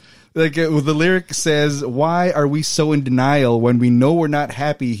is. Like the lyric says, "Why are we so in denial when we know we're not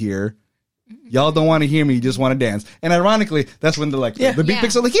happy here? Y'all don't want to hear me, you just want to dance." And ironically, that's when the beat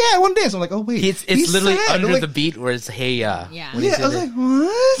picks up like, "Yeah, I want to dance." I'm like, "Oh wait, It's he's literally sad." under Like, the beat where it's "Hey Ya." Yeah. when he yeah, I said was it. like,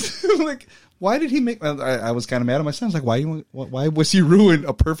 "What?" Like, why did he make? I was kind of mad at my son. I was like, why was he ruin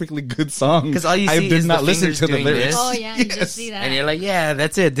a perfectly good song? 'Cause all you I see did is not the listen fingers to the doing lyrics. this. Oh yeah, you just see that. And you're like, yeah,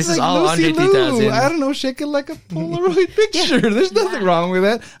 that's it. This is Like all Lucy under Liu, 2000. I don't know, shake it like a Polaroid picture. There's nothing wrong with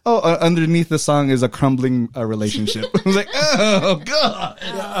that. Oh, underneath the song is a crumbling relationship. I was like, oh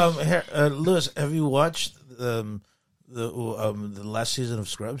god. Lewis, have you watched the last season of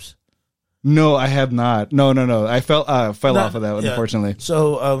Scrubs? No, I have not. No. I fell off of that one, unfortunately.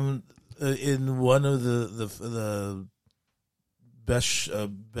 So, in one of the best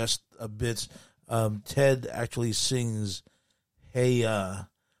bits, Ted actually sings "Hey Ya,"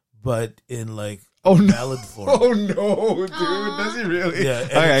 but in like ballad form. Oh no, dude! Does he really? Yeah,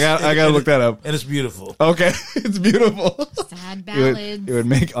 Okay, I gotta look that up. And it's beautiful. Okay, it's beautiful. Sad It ballads. would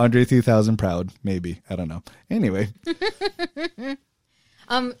make Andre 3000 proud, maybe. I don't know. Anyway,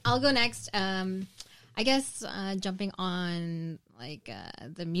 I'll go next. I guess jumping on like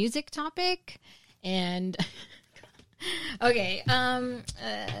the music topic, and okay.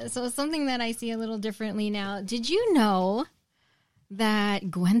 So something that I see a little differently now. Did you know that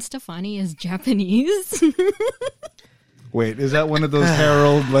Gwen Stefani is Japanese? wait, is that one of those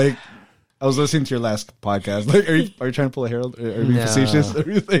Harold, like, I was listening to your last podcast. Like, are you trying to pull a Harold? Are you No. facetious? Are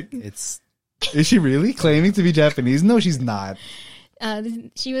you like, It's is she really claiming to be Japanese? No, she's not.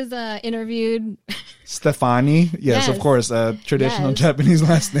 She was interviewed. Stefani? Yes, of Yes. course. Traditional Yes. Japanese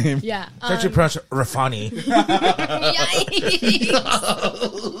last name. Yeah. It's actually pronounced Rafani. Yikes.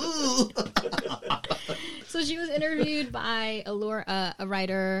 So So she was interviewed by Allure, a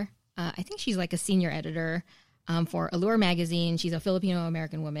writer. I think she's like a senior editor for Allure magazine. She's a Filipino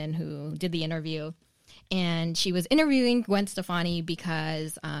American woman who did the interview. And she was interviewing Gwen Stefani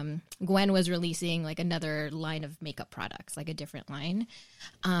because Gwen was releasing like another line of makeup products, like a different line.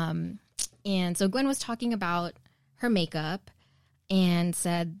 And so Gwen was talking about her makeup and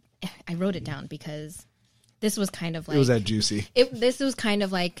said, I wrote it down because this was kind of like... It was that juicy. This was kind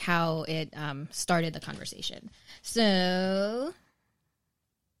of like how it started the conversation. So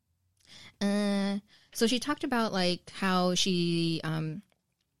she talked about like how she...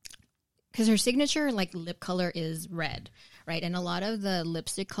 because her signature like lip color is red, right? And a lot of the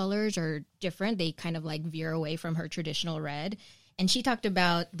lipstick colors are different. They kind of like veer away from her traditional red. And she talked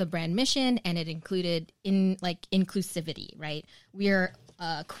about the brand mission, and it included in like inclusivity, right? We're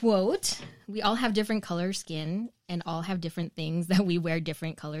quote, we all have different color skin and all have different things that we wear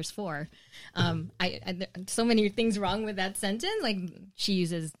different colors for. I so many things wrong with that sentence. Like she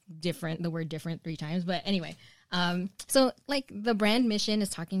uses the word different 3 times, but anyway. So like the brand mission is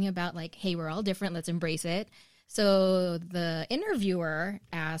talking about like, hey, we're all different. Let's embrace it. So the interviewer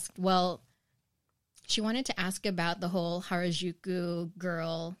asked, well, she wanted to ask about the whole Harajuku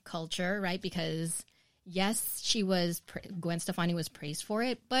girl culture, right? Because yes, Gwen Stefani was praised for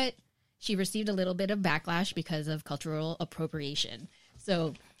it, but she received a little bit of backlash because of cultural appropriation.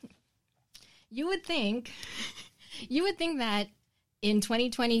 So you would think that in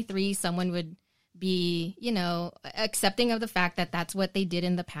 2023, someone would be, accepting of the fact that that's what they did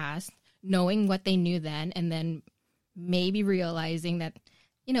in the past, knowing what they knew then, and then maybe realizing that,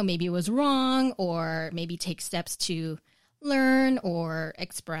 maybe it was wrong, or maybe take steps to learn or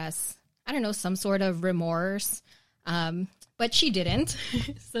express, I don't know, some sort of remorse. But she didn't.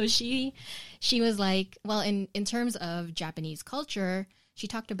 So she was like, well, in terms of Japanese culture, she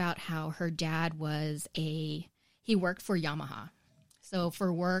talked about how her dad he worked for Yamaha. So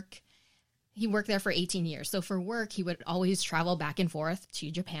for work, he worked there for 18 years. So for work, he would always travel back and forth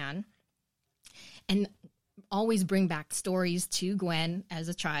to Japan and always bring back stories to Gwen as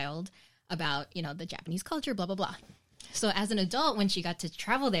a child about, the Japanese culture, blah, blah, blah. So as an adult, when she got to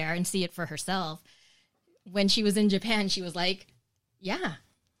travel there and see it for herself, when she was in Japan, she was like, yeah,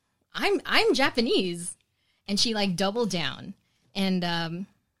 I'm Japanese. And she like doubled down. And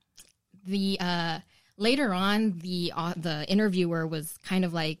later on, the interviewer was kind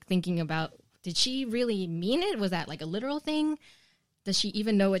of like thinking about, did she really mean it? Was that like a literal thing? Does she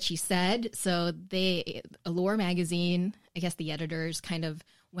even know what she said? So Allure magazine, I guess the editors kind of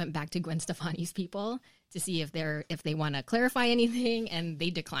went back to Gwen Stefani's people to see if they want to clarify anything, and they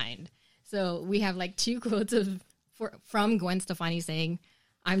declined. So we have like 2 quotes from Gwen Stefani saying,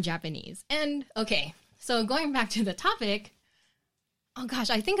 I'm Japanese. And okay, so going back to the topic, oh gosh,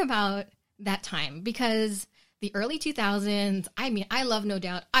 I think about that time because the early 2000s, I mean, I love No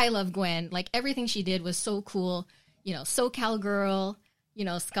Doubt. I love Gwen. Like everything she did was so cool. SoCal girl,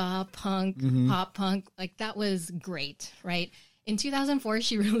 ska punk, pop punk. Like that was great, right? In 2004,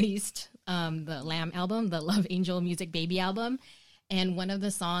 she released the Lamb album, the Love Angel Music Baby album. And one of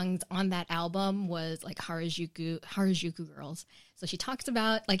the songs on that album was like Harajuku Girls. So she talks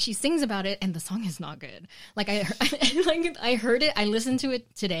about, like she sings about it, and the song is not good. Like I heard it, I listened to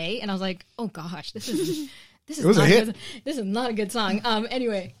it today, and I was like, oh gosh, this is not a hit. This is not a good song.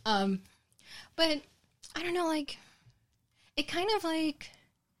 Anyway, but I don't know, like it kind of like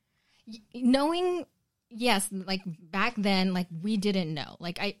knowing. Yes, like back then, like we didn't know.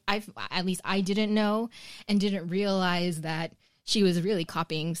 Like at least I didn't know and didn't realize that she was really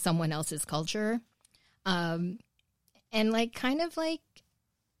copying someone else's culture. And like kind of like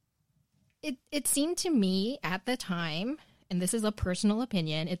it seemed to me at the time, and this is a personal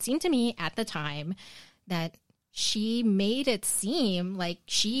opinion, it seemed to me at the time that she made it seem like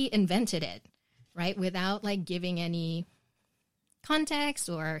she invented it, right? Without like giving any context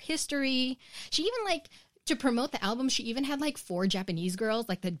or history. She even like, to promote the album, she even had like 4 Japanese girls,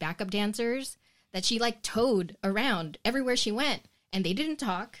 like the backup dancers, that she like towed around everywhere she went, and they didn't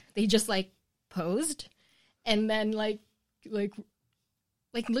talk, they just like posed. And then like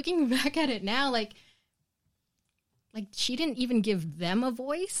looking back at it now, like she didn't even give them a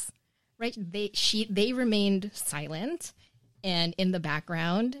voice, right? They remained silent and in the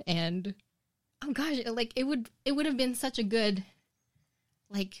background, and oh gosh, like it would have been such a good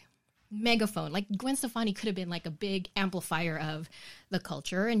like megaphone. Like Gwen Stefani could have been like a big amplifier of the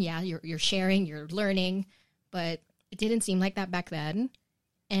culture, and yeah, you're sharing, you're learning, but it didn't seem like that back then.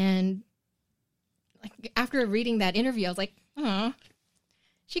 And like after reading that interview, I was like, oh,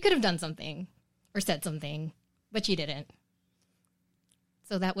 she could have done something or said something, but she didn't.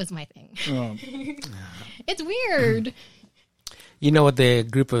 So that was my thing. Oh. It's weird. You know what the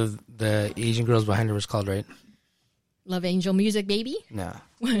group of the Asian girls behind her was called, right? Love Angel Music, baby. No.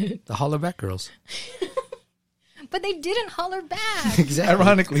 The Holler Back Girls. But they didn't holler back. Exactly.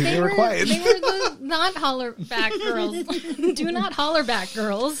 Ironically, they were quiet. They were the not holler back girls. Do not holler back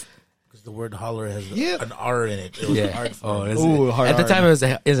girls. Because the word holler has Yeah. an R in it. It was Yeah. hard for Oh, me. is Ooh, it? hard At the R. time, it was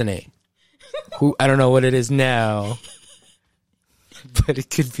an A. Who I don't know what it is now, but it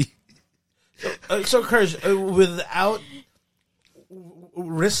could be. So, Courage, without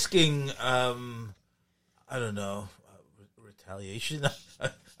risking, I don't know, retaliation.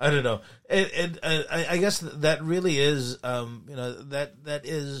 I don't know, and I guess that really is, that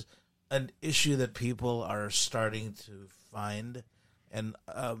is an issue that people are starting to find and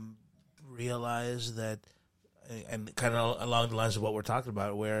realize that, and kind of along the lines of what we're talking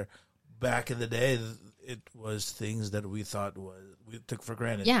about, where back in the day it was things that we thought we took for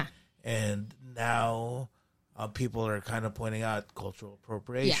granted. Yeah. And now people are kind of pointing out cultural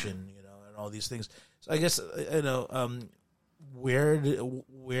appropriation, and all these things. So I guess where do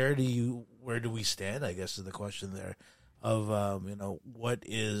we stand? I guess is the question there of what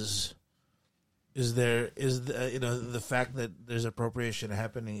is the fact that there's appropriation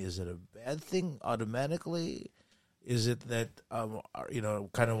happening, is it a bad thing automatically? Is it that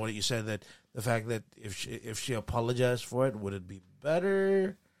kind of what you said, that the fact that if she apologized for it, would it be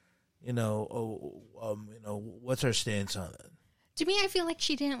better? What's our stance on it? To me, I feel like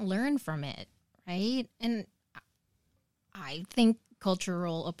she didn't learn from it, right? And I think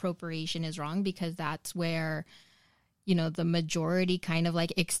cultural appropriation is wrong because that's where, the majority kind of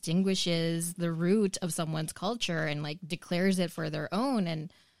like extinguishes the root of someone's culture and like declares it for their own.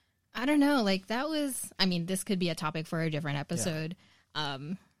 And I don't know, like this could be a topic for a different episode, a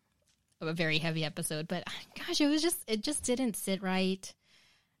very heavy episode, but gosh, it just didn't sit right.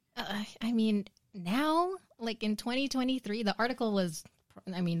 Now, like in 2023, the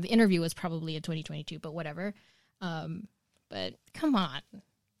interview was probably in 2022, but whatever. But come on.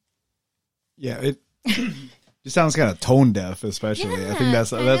 Yeah, it just sounds kind of tone deaf, especially. I think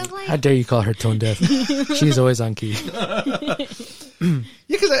that's like, How dare you call her tone deaf? She's always on key. Yeah,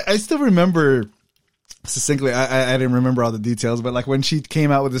 because I still remember succinctly. I didn't remember all the details, but like when she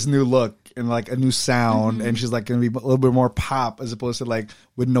came out with this new look and like a new sound, and she's like going to be a little bit more pop as opposed to like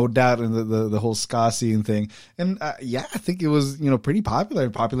with No Doubt and the whole ska scene thing. And I think it was pretty popular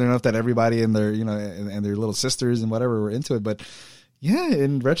enough that everybody and their and their little sisters and whatever were into it. But yeah,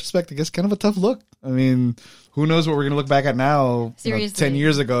 in retrospect, I guess kind of a tough look. I mean, who knows what we're going to look back at now? Seriously. 10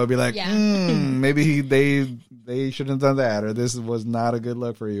 years ago, and be like, Yeah. maybe they shouldn't have done that, or this was not a good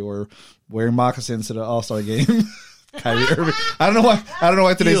look for you, or wearing moccasins to the All-Star game. Kyrie Irving. I don't know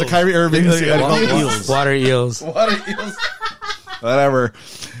why today's a Kyrie Irving. Water eels. Water eels. Whatever.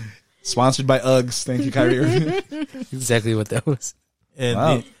 Sponsored by Uggs. Thank you, Kyrie Irving. Exactly what that was. And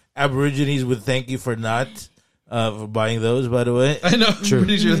Wow. the Aborigines would thank you for not for buying those, by the way. I know. True. I'm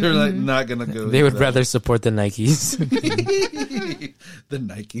pretty sure they're like not gonna go. They would with that. rather support the Nikes. The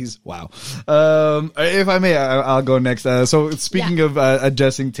Nikes. Wow. If I may, I'll go next. So speaking of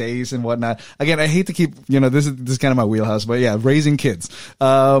adjusting taste and whatnot, again, I hate to keep, this is kind of my wheelhouse, but yeah, raising kids.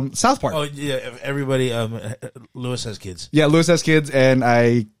 South Park. Oh yeah, everybody. Lewis has kids. Yeah, Lewis has kids, and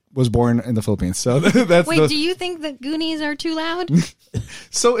I was born in the Philippines, so that's wait, do you think the Goonies are too loud?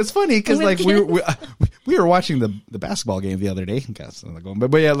 So it's funny because With like kids? we were watching the basketball game the other day.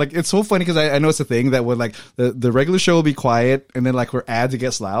 But yeah, like it's so funny because I know it's a thing that would like the regular show will be quiet, and then like where ads it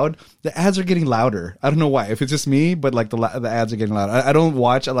gets loud. The ads are getting louder. I don't know why. If it's just me, but like the ads are getting louder. I don't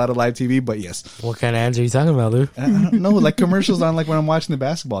watch a lot of live TV, but yes, What kind of ads are you talking about, Lou? I don't know, like commercials on like when I'm watching the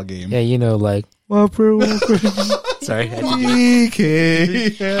basketball game. Yeah, like Whopper. Sorry.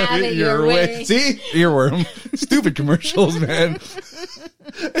 DK, Have it your way. See, earworm. Stupid commercials, man.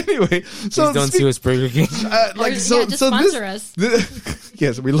 Anyway, so Please don't sue us, Burger King. Just sponsor us.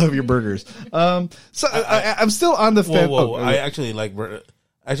 Yes, we love your burgers. So I'm still on the fence. Whoa! I actually like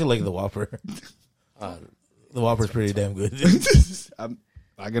the Whopper. The Whopper's pretty damn good. I'm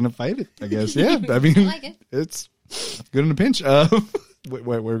not gonna fight it, I guess. Yeah, I mean, I like it. It's good in a pinch.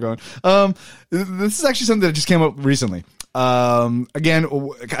 Where we're going. This is actually something that just came up recently. Again,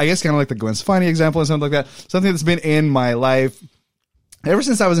 I guess kind of like the Gwen Stefani example and something like that. Something that's been in my life ever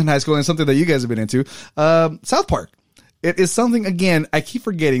since I was in high school, and something that you guys have been into. South Park. It is something, again, I keep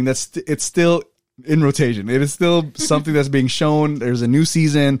forgetting that it's still in rotation. It is still something that's being shown. There's a new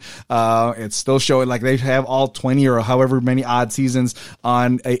season. It's still showing, like they have all 20 or however many odd seasons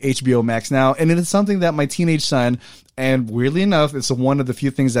on HBO Max now. And it is something that my teenage son, and weirdly enough, it's one of the few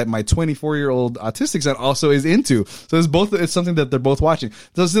things that my 24-year-old autistic son also is into. So it's something that they're both watching.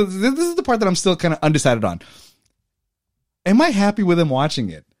 So this is the part that I'm still kind of undecided on. Am I happy with him watching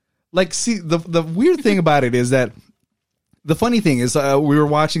it? Like, see, the weird thing about it is that the funny thing is, we were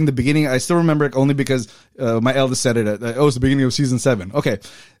watching the beginning. I still remember it only because my eldest said it. It's the beginning of season 7. Okay,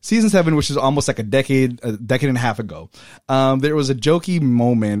 season 7, which is almost like a decade and a half ago. There was a jokey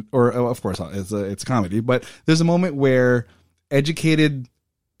moment, or of course it's a comedy, but there's a moment where educated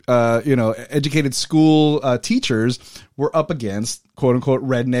school teachers were up against quote unquote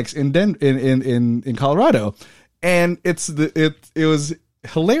rednecks in Colorado, and it was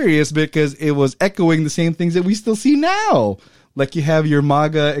hilarious because it was echoing the same things that we still see now. Like, you have your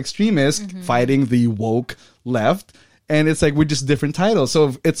MAGA extremist fighting the woke left, and it's like, we're just different titles.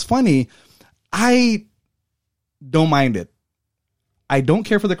 So it's funny. I don't mind it. I don't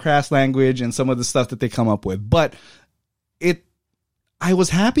care for the crass language and some of the stuff that they come up with, but I was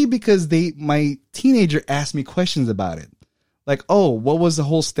happy because my teenager asked me questions about it. Like, oh, what was the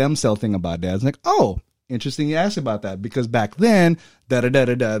whole stem cell thing about, Dad? I was like, oh, interesting you asked about that, because back then,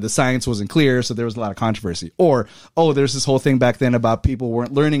 the science wasn't clear, so there was a lot of controversy. Or, oh, there's this whole thing back then about people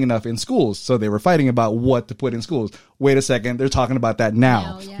weren't learning enough in schools, so they were fighting about what to put in schools. Wait a second, they're talking about that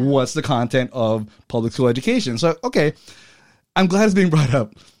now. Yeah. What's the content of public school education? So, okay, I'm glad it's being brought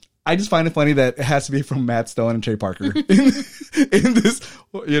up. I just find it funny that it has to be from Matt Stone and Trey Parker in this,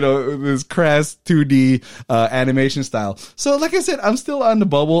 this crass 2D animation style. So, like I said, I'm still on the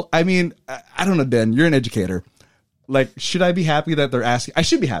bubble. I mean, I don't know, Dan, you're an educator. Like, should I be happy that they're asking? I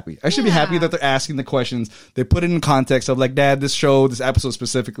should be happy. I should be happy that they're asking the questions. They put it in context of, like, Dad, this episode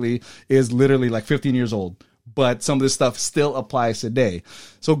specifically is literally like 15 years old, but some of this stuff still applies today.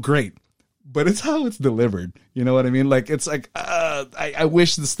 So great. But it's how it's delivered. You know what I mean? Like, it's like, I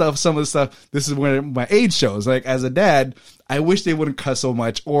wish some of the stuff, this is where my age shows. Like, as a dad, I wish they wouldn't cuss so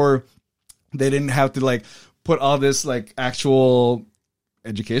much, or they didn't have to, like, put all this, like, actual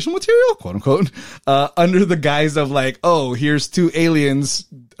educational material, quote unquote, under the guise of, like, oh, here's two aliens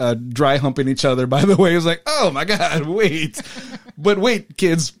dry humping each other. By the way, it was like, oh my God, wait. But wait,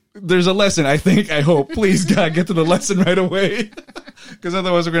 kids, there's a lesson, I hope. Please, God, get to the lesson right away. Because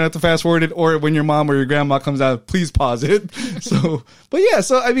otherwise we're going to have to fast forward it, or when your mom or your grandma comes out, please pause it. So, but yeah,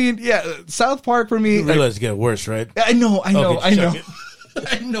 I mean, South Park for me. You realize it get worse, right? I know. Okay,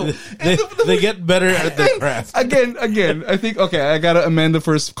 I know. They get better at their craft. Again, I think, okay, I got to amend the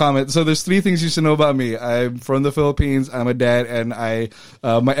first comment. So there's 3 things you should know about me. I'm from the Philippines. I'm a dad, and my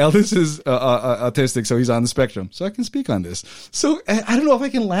eldest is autistic, so he's on the spectrum. So I can speak on this. So I don't know if I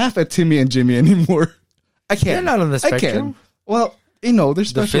can laugh at Timmy and Jimmy anymore. I can't. They're not on the spectrum. I can. Well, they're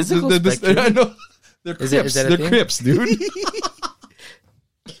special. The physical spectrum? I know. They're Crips. Is that a they're thing? Crips, dude.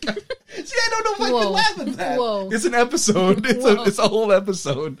 See, I don't know if I can laugh at that. Whoa. It's an episode. It's a whole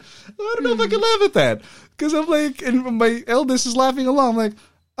episode. I don't know if I can laugh at that, because I'm like, and my eldest is laughing along. I'm like,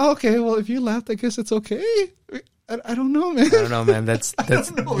 oh, okay, well, if you laughed, I guess it's okay. I don't know, man. I don't know, man. That's that's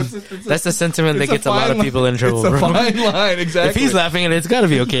the sentiment that gets a lot of people in trouble. It's a fine line, exactly. If he's laughing at it, it's got to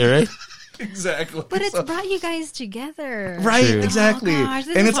be okay, right? Exactly. But it's brought you guys together. Right, True. exactly. Oh, gosh,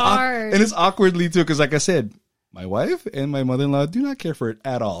 this and is it's hard. And it's awkwardly too, because like I said, my wife and my mother-in-law do not care for it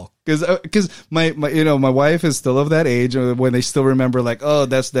at all. Because my wife is still of that age when they still remember, like, oh,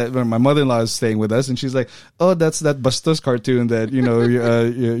 that's that. When my mother-in-law is staying with us, and she's like, oh, that's that Bastos cartoon that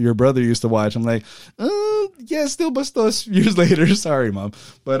your brother used to watch. I'm like, yeah, still Bastos years later. Sorry, Mom,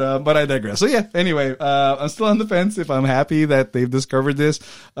 but I digress. So yeah, anyway, I'm still on the fence if I'm happy that they've discovered this,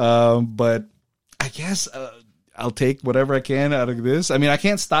 but I guess. I'll take whatever I can out of this. I mean, I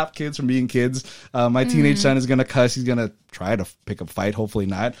can't stop kids from being kids. My teenage son is going to cuss. He's going to try to pick a fight. Hopefully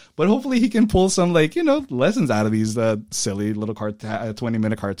not. But hopefully he can pull some, lessons out of these silly little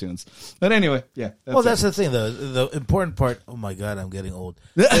 20-minute cartoons. But anyway, yeah. That's the thing, though. The important part, oh my God, I'm getting old.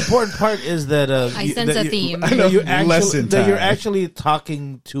 The important part is that... I sense a theme. I know, you're actually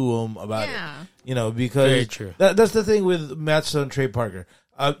talking to them about it. Because very true. That's the thing with Matt's son, Trey Parker.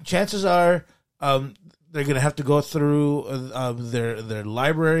 Chances are... they're going to have to go through their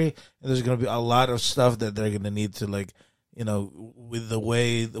library, and there's going to be a lot of stuff that they're going to need to, with the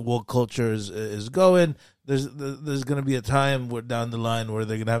way the woke culture is going, there's going to be a time down the line where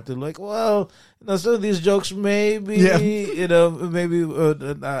they're going to have to, some of these jokes maybe out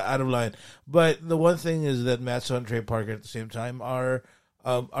of line. But the one thing is that Matt Stone and Trey Parker at the same time are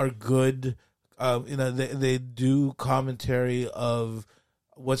good. They do commentary of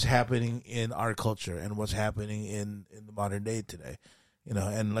what's happening in our culture and what's happening in the modern day today. You know,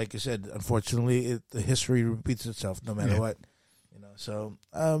 and like you said, unfortunately, the history repeats itself no matter what. You know, so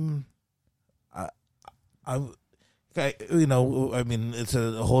you know, I mean, it's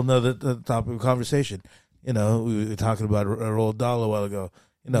a whole nother topic of conversation. You know, we were talking about Roald Dahl a while ago.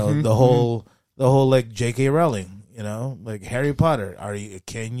 You know, the whole like J.K. Rowling. You know, like Harry Potter.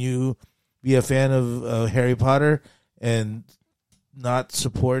 Can you be a fan of Harry Potter and not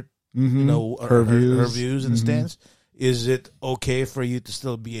support you know her views and stance? Is it okay for you to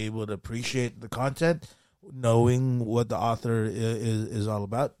still be able to appreciate the content, knowing what the author is all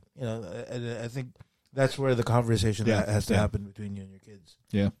about? You know, and I think that's where the conversation has to happen between you and your kids.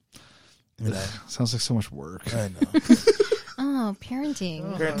 Yeah. You know? Sounds like so much work. I know. Oh,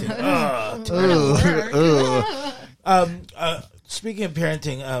 parenting. Speaking of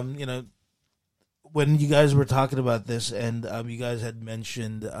parenting, you know, when you guys were talking about this, and you guys had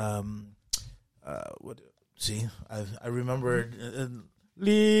mentioned, what? See, I remembered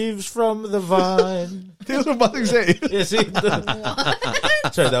leaves from the vine. That's what I'm about to say. Yeah, see, sorry,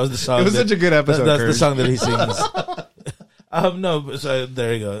 that was the song. It was such a good episode. That's the Kurt. song that he sings. No, so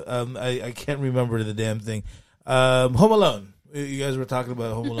there you go. I can't remember the damn thing. Home Alone. You guys were talking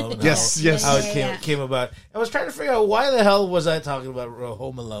about Home Alone. And Yes. How it came about. I was trying to figure out why the hell was I talking about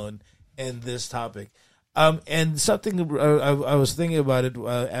Home Alone and this topic. And something I was thinking about it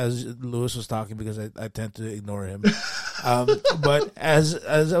as Lewis was talking, because I tend to ignore him. But as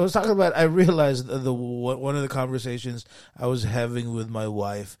I was talking about it, I realized one of the conversations I was having with my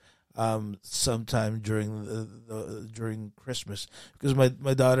wife sometime during Christmas, because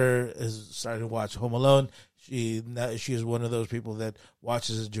my daughter has started to watch Home Alone. She is one of those people that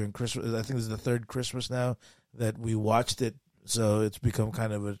watches it during Christmas. I think this is the third Christmas now that we watched it, so it's become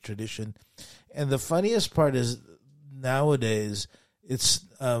kind of a tradition. And the funniest part is nowadays it's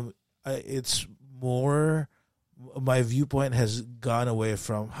more, my viewpoint has gone away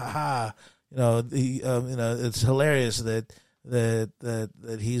from you know, it's hilarious that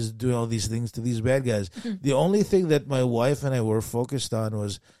he's doing all these things to these bad guys. The only thing that my wife and I were focused on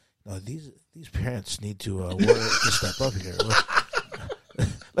was, no, these parents need to step up here.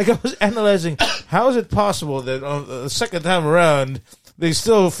 Like, I was analyzing, how is it possible that on the second time around they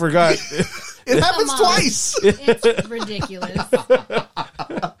still forgot? It happens twice. It's ridiculous.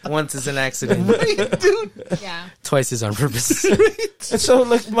 Once is an accident. Dude. Yeah. Twice is on purpose. And so,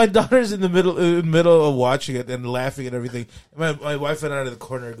 like, my daughter's in the middle of watching it and laughing at everything. My wife and I are in the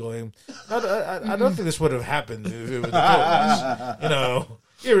corner going, I don't think this would have happened if it was the case. You know,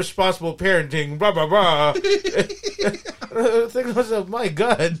 irresponsible parenting, blah, blah, blah. I think to myself, my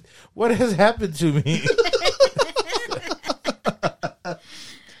God, what has happened to me?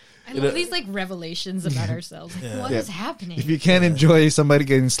 I love these like revelations about ourselves. What is happening? If you can't enjoy somebody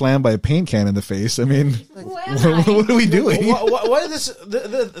getting slammed by a paint can in the face, I mean, what are we doing? Why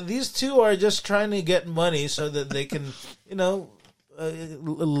these two are just trying to get money so that they can, you know,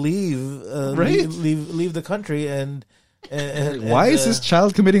 leave the country and why is this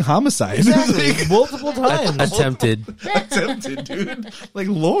child committing homicide? Exactly. Multiple times. Attempted, dude. Like,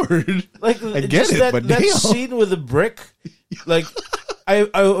 Lord. Like, I get just it, but that damn. scene with the brick, like, I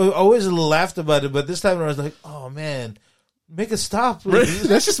always laughed about it, but this time I was like, oh man, make it stop, please.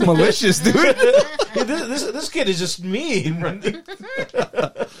 That's just malicious, dude. This kid is just mean.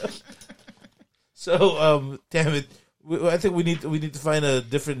 So, damn it. I think we need to find a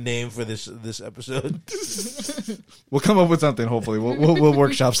different name for this episode. We'll come up with something. Hopefully, we'll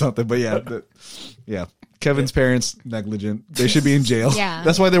workshop something. But yeah. Kevin's parents negligent. They should be in jail. Yeah.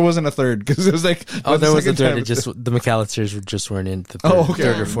 That's why there wasn't a third, because it was like, there was a second third. time. It just the McAllisters just weren't in the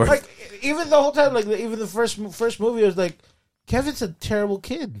third or fourth. Like, even the whole time, like, even the first movie, I was like, Kevin's a terrible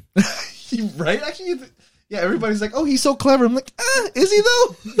kid. Right? Actually, yeah. Everybody's like, oh, he's so clever. I'm like, is he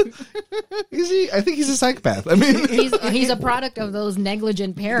though? Is he? I think he's a psychopath. I mean, he's a product of those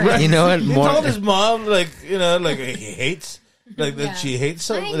negligent parents. You know what? He told his mom, like, you know, like, he hates, like, that she hates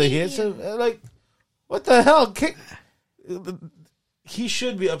him. That he hates him. Like, what the hell? He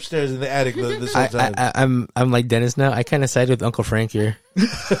should be upstairs in the attic this whole time. I'm like Dennis now. I kind of side with Uncle Frank here,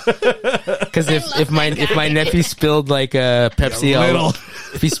 because if my nephew spilled like Pepsi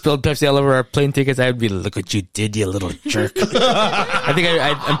if he spilled Pepsi all over our plane tickets, I would be, look what you did, you little jerk. I think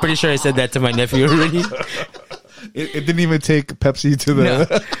I'm pretty sure I said that to my nephew already. It didn't even take Pepsi to the. No.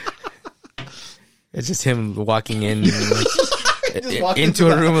 It's just him walking in.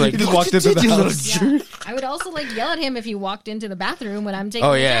 Into a room, like, he just walked into the house. Yeah. I would also like yell at him if he walked into the bathroom when I'm taking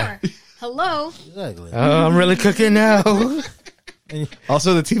a shower. Hello. Exactly. Oh, I'm really cooking now.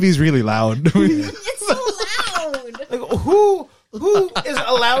 Also, the TV's really loud. It's so loud. Like, Who is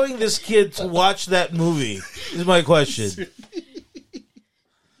allowing this kid to watch that movie? Is my question.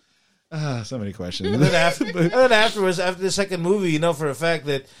 So many questions. And then afterwards, after the second movie, you know for a fact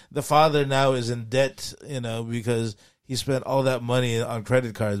that the father now is in debt, because he spent all that money on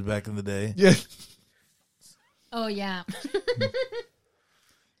credit cards back in the day. Yeah. Oh yeah.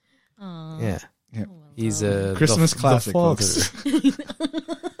 Yeah. Yeah. He's a Christmas classic, folks.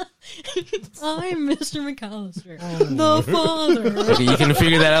 I'm Mr. McAllister, the father. Okay, you can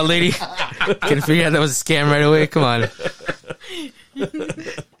figure that out, lady. You can figure out that was a scam right away. Come on.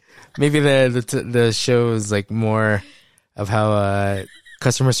 Maybe the show is like more of how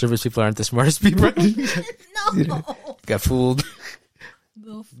customer service people aren't the smartest people. No. Got fooled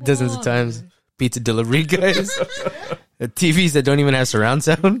The dozens of father. times. Pizza delivery guys. The TVs that don't even have surround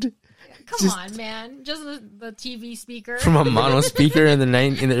sound Come on, man. Just the TV speaker. from a mono speaker in the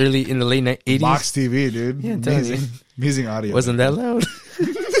late 80s. Box TV, dude. Yeah, I'm telling you. Amazing audio. Wasn't that loud?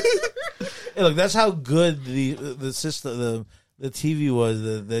 Hey, look, that's how good the system, the TV was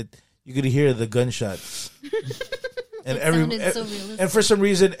that you could hear the gunshots. And sounded so realistic. and for some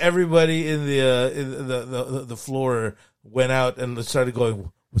reason, everybody in the floor went out and started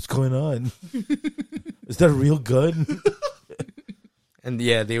going, "What's going on? Is that a real gun?" And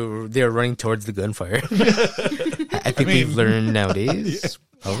yeah, they were running towards the gunfire. I think we've learned nowadays.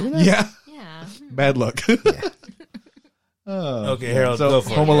 Probably not. Yeah. Yeah. Bad luck. Oh, Okay, Harold, so go for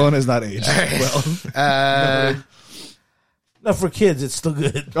Home it. Alone is not aged well. No, for kids, it's still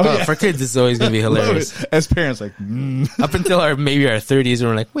good. Oh, for kids, it's always going to be hilarious. As parents, like, Up until maybe our 30s,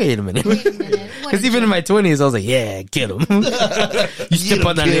 we're like, wait a minute. Wait a minute. What Because a even in my 20s, I was like, yeah, get him. You step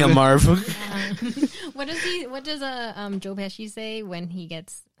on that nail, Marv. What does Joe Pesci say when he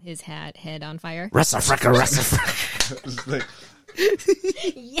gets his head on fire? Russa fricka, russa fricka. It's like,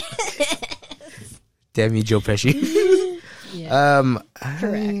 Damn you, Joe Pesci. Yeah.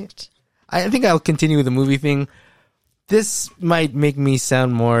 Correct. I think I'll continue with the movie thing. This might make me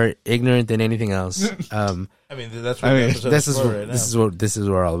sound more ignorant than anything else. I mean, that's what the episode This is is for what right now. this is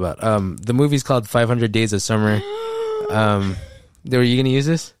what we're all about. The movie's called 500 Days of Summer. Were you gonna use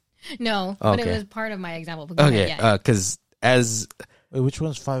this? No, but Okay. it was part of my example. But go ahead, Okay, yeah. because as Wait, which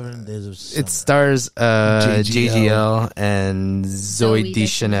one's 500 Days of Summer? it stars JGL and Zoe Zoe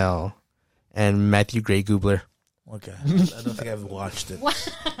Deschanel and Matthew Gray Gubler Okay, I don't think I've watched it.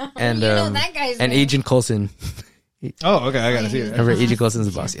 and You know that guy's and name. Agent Coulson. oh, okay, I gotta see it. Remember Agent Coulson's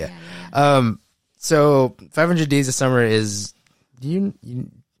the boss, yeah. So 500 Days of Summer is. You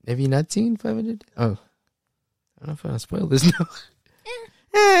have you not seen 500? Oh, I don't know if I want to spoil this now.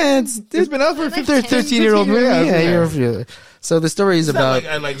 It's been out for Like 13-year-old movie. Yeah. So the story is It's not about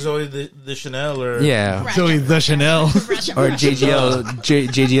like I like Zoe the Chanel or yeah, Zoe the Chanel. or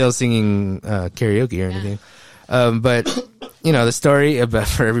JGL singing karaoke or anything. But the story about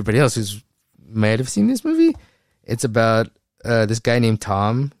for everybody else who's might have seen this movie, it's about this guy named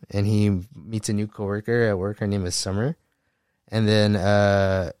Tom, and he meets a new coworker at work. Her name is Summer, and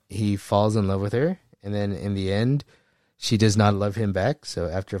then he falls in love with her, and then in the end, she does not love him back. So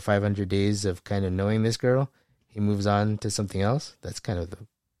after 500 days of kind of knowing this girl, he moves on to something else. That's kind of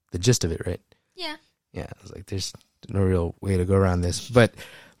the gist of it, right? Yeah. Yeah, I was like, there's no real way to go around this. But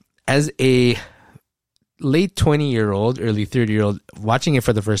as a late 20-year-old, early 30-year-old, watching it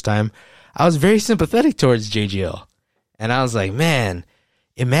for the first time, I was very sympathetic towards JGL. And I was like, man,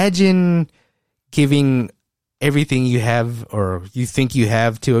 imagine giving everything you have or you think you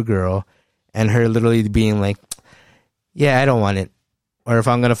have to a girl and her literally being like, yeah, I don't want it. Or if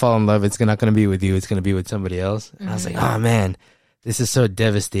I'm going to fall in love, it's not going to be with you. It's going to be with somebody else. And I was like, oh, man, this is so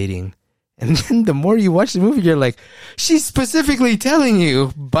devastating. And then the more you watch the movie, you're like, she's specifically telling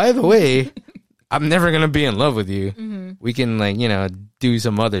you, by the way, I'm never going to be in love with you. We can do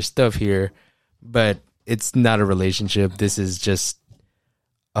some other stuff here, but it's not a relationship. This is just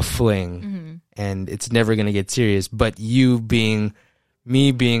a fling and it's never going to get serious. But me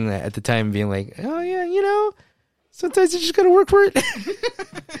being at the time being like, oh yeah, sometimes you just got to work for it.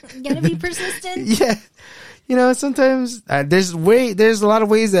 You gotta be persistent. Yeah. Sometimes there's a lot of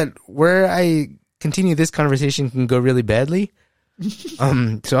ways that where I continue this conversation can go really badly. So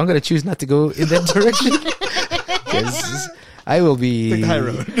I'm going to choose not to go in that direction. 'Cause I will be Take the high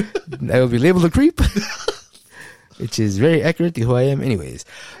road. I will be labeled a creep, which is very accurate to who I am anyways.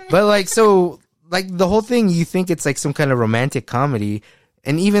 But the whole thing, you think it's like some kind of romantic comedy.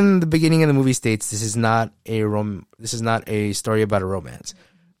 And even the beginning of the movie states this is not a story about a romance.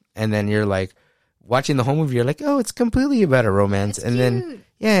 And then you're like, watching the whole movie, you're like, oh, it's completely about a romance. It's and then, cute.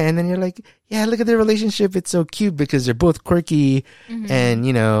 and then you're like, yeah, look at their relationship. It's so cute because they're both quirky and,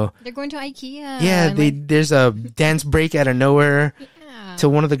 you know, They're going to IKEA. yeah, and there's a dance break out of nowhere yeah. to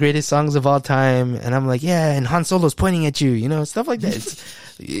one of the greatest songs of all time. And I'm like, yeah, and Han Solo's pointing at you, you know, stuff like that.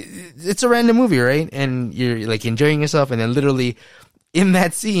 It's a random movie, right? And you're like enjoying yourself. And then literally in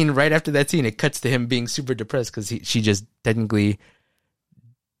that scene, right after that scene, it cuts to him being super depressed because she just technically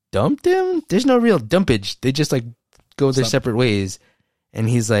dumped him. There's no real dumpage. They just like go their separate ways. And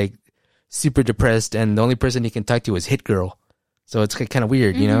he's like super depressed. And the only person he can talk to is Hit Girl. So it's kind of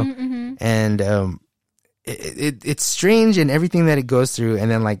weird, you know? And it's strange in everything that it goes through. And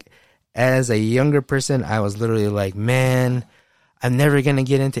then like as a younger person, I was literally like, man, I'm never going to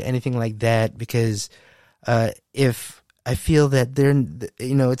get into anything like that because if I feel that they're,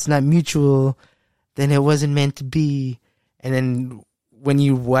 you know, it's not mutual, then it wasn't meant to be. And then when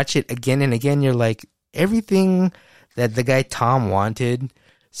you watch it again and again, you're like, everything that the guy Tom wanted,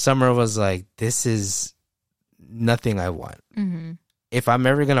 Summer was like, this is nothing I want. If I'm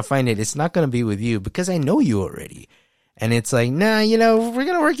ever going to find it, it's not going to be with you because I know you already. And it's like, nah, you know, we're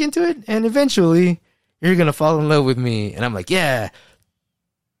going to work into it. And eventually you're going to fall in love with me. And I'm like, yeah,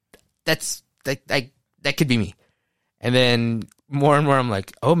 that could be me. And then more and more, I'm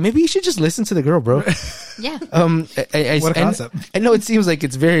like, oh, maybe you should just listen to the girl, bro. Yeah. What a concept. I know it seems like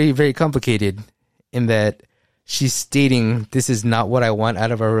it's very, very complicated in that she's stating this is not what I want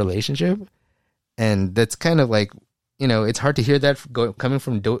out of our relationship. And that's kind of like, you know, it's hard to hear that coming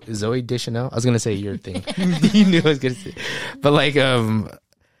from Zoe Deschanel. I was going to say your thing. You knew I was going to say. But like,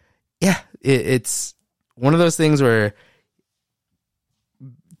 yeah, it's one of those things where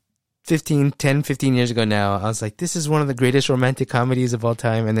 15 years ago now, I was like, this is one of the greatest romantic comedies of all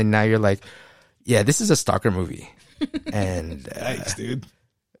time. And then now you're like, yeah, this is a stalker movie. And Thanks, dude.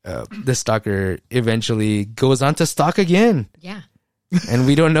 the stalker eventually goes on to stalk again. Yeah. And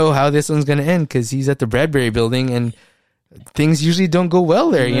we don't know how this one's going to end because he's at the Bradbury building and things usually don't go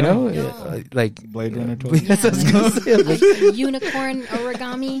well there, you know? No. Like Blade Runner 20. That's what I was going to say. Like, Unicorn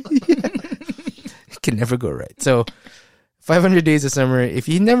origami. it can never go right. So 500 Days of Summer, if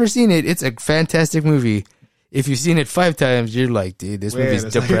you've never seen it, it's a fantastic movie. If you've seen it 5 times, you're like, dude, this movie's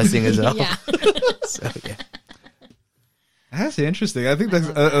depressing as hell. Yeah. So, yeah. That's interesting. I think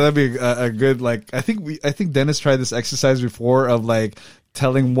that'd be a good, like, I think Dennis tried this exercise before of like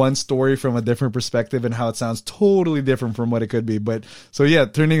telling one story from a different perspective and how it sounds totally different from what it could be. But so yeah,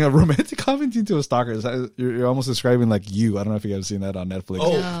 turning a romantic comedy into a stalker, you're almost describing like You. I don't know if you guys seen that on Netflix.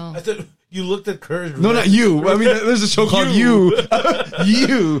 Oh, No. I thought you looked at Courage. No, not You. I mean, there's a show called You.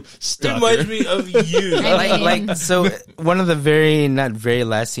 You. It Stalker. reminds me of You. like so one of the not very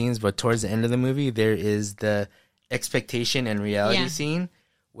last scenes, but towards the end of the movie, there is the expectation and reality Yeah. scene,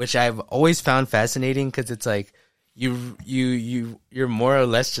 which I've always found fascinating because it's like you're more or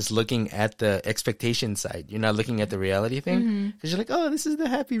less just looking at the expectation side. You're not looking at the reality thing because you're like, oh, this is the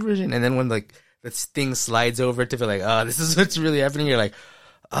happy version, and then when like this thing slides over to be like, oh, this is what's really happening, you're like,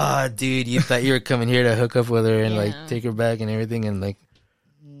 oh, dude, you thought you were coming here to hook up with her and like take her back and everything, and like,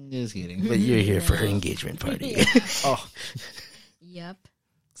 just kidding, but you're here for her engagement party. Oh, Yep.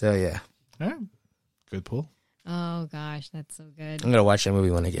 So yeah, all right. Good pull. Oh gosh, that's so good. I'm gonna watch that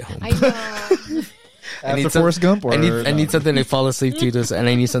movie when I get home. I know. After Forrest Gump, or I need something to fall asleep to, and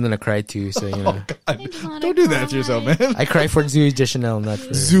I need something to cry to. So you know, Don't do that to yourself, man. I cry for Zoe Deschanel, not for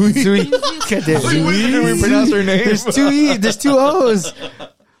Zooey. Goddamn. Did we pronounce her name? There's 2 E. There's 2 O's.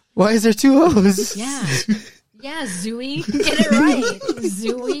 Why is there 2 O's? Yeah. Yeah, Zooey. Get it right.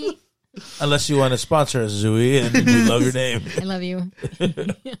 Zooey. Unless you want to sponsor us, Zooey, and we love your name. I love you.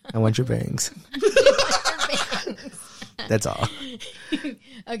 I want your bangs. That's all.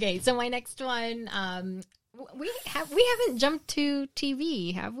 Okay, so my next one, we haven't jumped to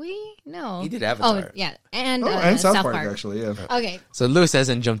TV, have we? No. You did Avatar. Oh, yeah. And, And South Park, actually, yeah. Okay. So Lewis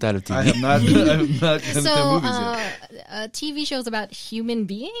hasn't jumped out of TV. I have not done So, movies yet. TV shows about human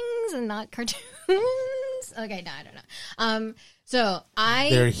beings and not cartoons. Okay, no, I don't know. So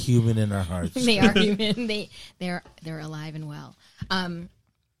They're human in our hearts. they are human. They're alive and well.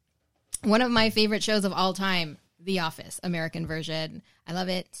 One of my favorite shows of all time, The Office, American version. I love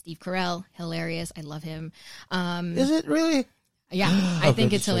it. Steve Carell, hilarious. I love him. Is it really? Yeah, I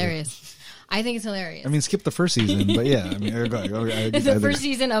think it's hilarious. I think it's hilarious. I mean, skip the first season, but yeah. I mean, It's the first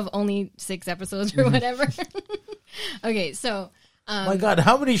season of only 6 episodes or whatever. Okay, so My God,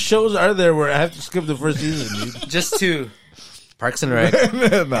 how many shows are there where I have to skip the first season? Dude? Just 2. Parks and Rec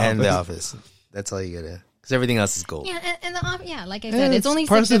and The Office. That's all you gotta. because everything else is gold. Yeah, and like I said, it's only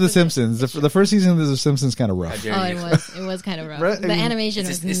parts 6 of The episodes. Simpsons. The first season of The Simpsons kind of How rough. dare Oh, you. it was kind of rough. Right, I The mean, animation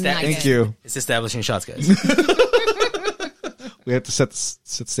was it's not that- good. Thank you. It's establishing shots, guys. We have to set the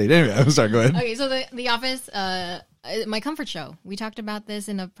stage. Anyway, I'm sorry. Go ahead. Okay, so the Office, my comfort show. We talked about this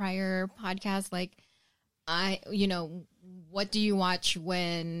in a prior podcast. Like, what do you watch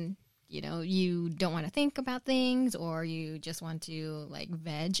when you don't want to think about things, or you just want to like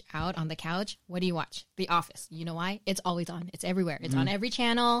veg out on the couch? What do you watch? The Office. You know why? It's always on. It's everywhere. It's on every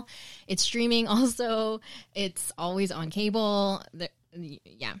channel. It's streaming also. It's always on cable.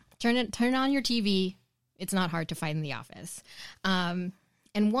 Turn on your TV. It's not hard to find The Office. And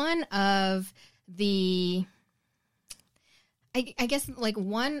one of the, I guess, like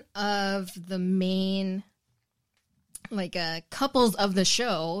one of the main, like, couples of the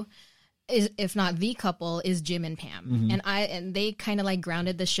show is, if not the couple, is Jim and Pam. And they kind of like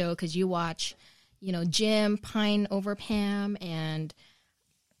grounded the show because you watch, Jim pine over Pam, and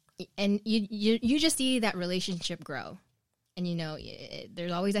you just see that relationship grow. And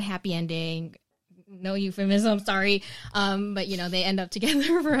there's always a happy ending. No euphemism, sorry. But they end up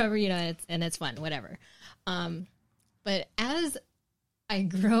together forever, and it's fun, whatever. But as I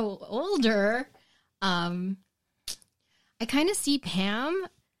grow older, I kind of see Pam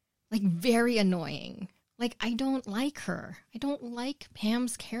like very annoying. Like, I don't like her. I don't like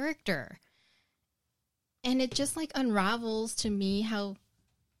Pam's character. And it just like unravels to me how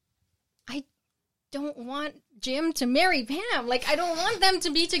I don't want Jim to marry Pam. Like, I don't want them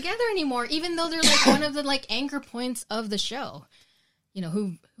to be together anymore, even though they're like one of the like anchor points of the show.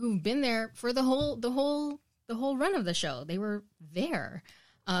 Who've been there for the whole run of the show. They were there.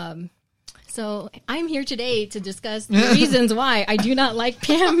 So I'm here today to discuss the reasons why I do not like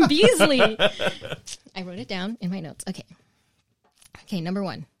Pam Beasley. I wrote it down in my notes. Okay, number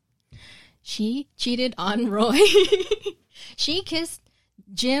 1. She cheated on Roy. She kissed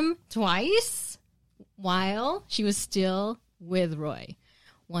Jim twice while she was still with Roy.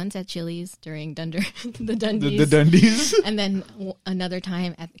 Once at Chili's during the Dundies. The Dundies. And then another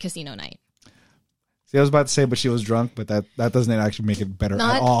time at casino night. See, I was about to say, but she was drunk, but that doesn't actually make it better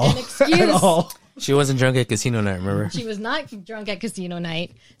Not at all. an excuse. At all. She wasn't drunk at casino night, remember? She was not drunk at casino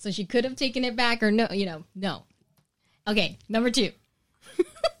night, so she could have taken it back, or no. Okay, number 2.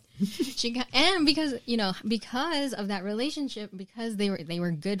 Because of that relationship, because they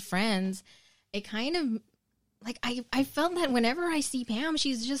were good friends, it kind of like I felt that whenever I see Pam,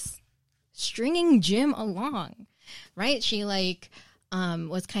 she's just stringing Jim along, right? She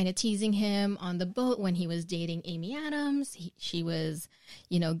was kind of teasing him on the boat when he was dating Amy Adams. She was,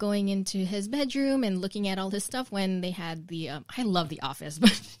 going into his bedroom and looking at all his stuff when they had the. I love The Office,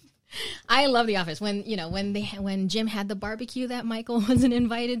 but I love The Office when Jim had the barbecue that Michael wasn't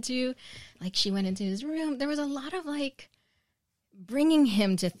invited to. Like, she went into his room. There was a lot of like bringing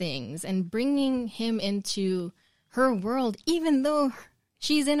him to things and bringing him into her world, even though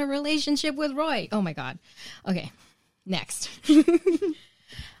she's in a relationship with Roy. Oh my God. Okay. Next.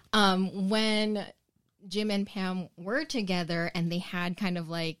 When Jim and Pam were together and they had kind of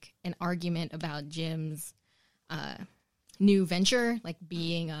like an argument about Jim's new venture, like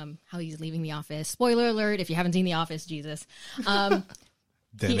being how he's leaving the office. Spoiler alert, if you haven't seen The Office, Jesus.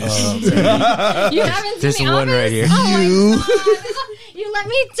 Dennis. You haven't There's seen The one Office? right here. Oh my God. You let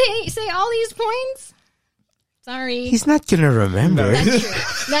me say all these points? Sorry. He's not gonna remember.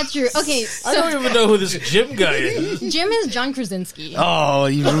 That's true. Okay, I don't even know who this Jim guy is. Jim is John Krasinski. Oh,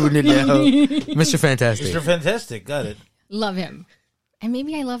 you ruined it now. Mr. Fantastic. Mr. Fantastic, got it. Love him. And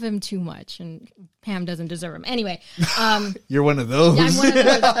maybe I love him too much, and Pam doesn't deserve him. Anyway, You're one of those.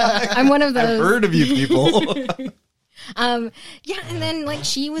 yeah, I'm one of those. I've heard of you people. Yeah, and then like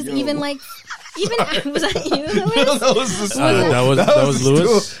she was even like, was that you, Louis? that was the That was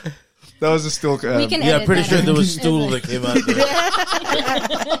Louis. That was a still. We can Yeah, edit pretty that sure out. there was stool that came out there.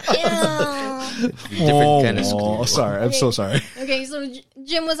 Different kind of school. Oh, sorry. I'm so sorry. Okay, so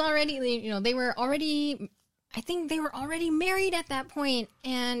Jim was already, they were already, I think they were already married at that point,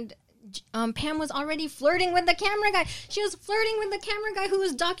 and Pam was already flirting with the camera guy. She was flirting with the camera guy who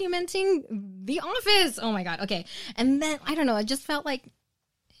was documenting The Office. Oh my God. Okay. And then, I don't know, I just felt like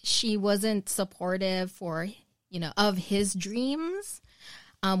she wasn't supportive for, of his dreams.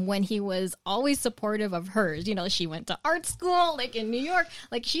 When he was always supportive of hers. She went to art school, like in New York.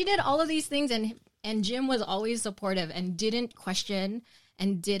 Like, she did all of these things, and Jim was always supportive and didn't question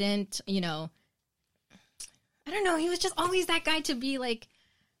and didn't, I don't know. He was just always that guy to be like,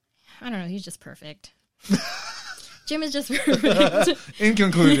 I don't know. He's just perfect. Jim is just perfect. In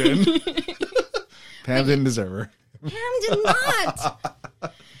conclusion, Pam didn't deserve her. Pam did not.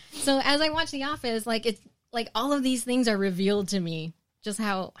 So as I watch The Office, like it's like all of these things are revealed to me. Just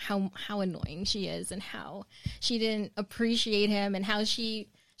how annoying she is, and how she didn't appreciate him, and how she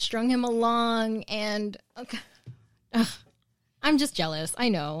strung him along, and I'm just jealous. I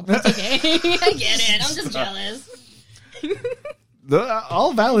know. It's okay. I get it. I'm just jealous.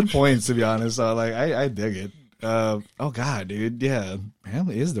 All valid points, to be honest. I dig it. Oh God, dude. Yeah.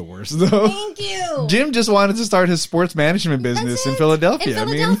 Family is the worst, though. Thank you. Jim just wanted to start his sports management business in Philadelphia. In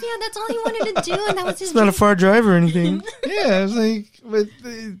Philadelphia, that's all he wanted to do, and that was his It's not a far drive or anything. Yeah, it's like, but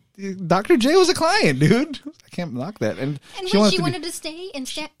Dr. J was a client, dude. I can't knock that. And she wanted to stay in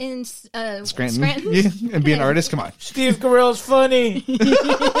Scranton. Yeah, and be an artist. Come on. Steve Carell's funny.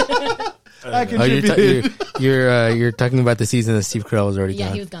 I Oh, contributed. you're talking about the season that Steve Carell was already Yeah,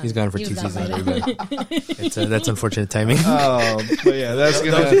 gone. he was gone. He's gone for He 2 was gone seasons. by already, but that's unfortunate timing. Oh, but yeah, that's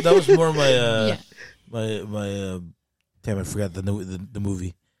gonna. That was more my Yeah. my damn, I forgot the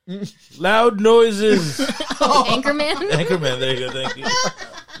movie. Loud noises. Anchorman. Anchorman. There you go. Thank you.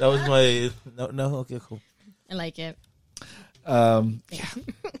 That was my no. Okay, cool. I like it.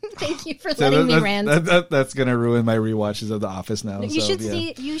 Thank you for letting me rant. That's gonna ruin my rewatches of The Office now. You so, should yeah.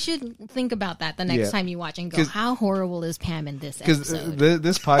 see. You should think about that the next Yeah. time you watch and go, "How horrible is Pam in this Because episode?"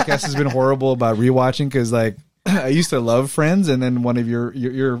 this podcast has been horrible about rewatching. Because like I used to love Friends, and then one of your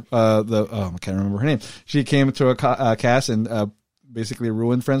I can't remember her name. She came to a cast and basically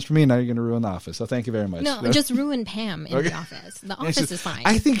ruined Friends for me. Now you're going to ruin The Office. So thank you very much. No, just ruin Pam in The Office. The Office is fine.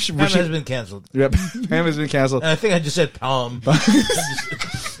 I think Pam has been canceled. Yep, Pam has been canceled. And I think I just said Palm.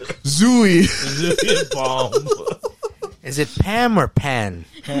 Zooey. Palm. Is it Pam or Pan?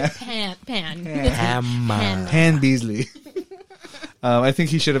 Pan. Pam. Han Beasley. I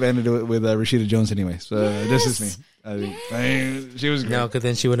think he should have ended it with Rashida Jones anyway. So this is me. She was great. No, because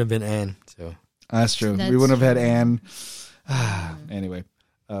then she would have been Anne. So That's true. That's we wouldn't have had true. Anne. Anyway.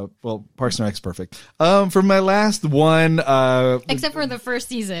 Well, Parks and Rec's perfect. For my last one, Except for the first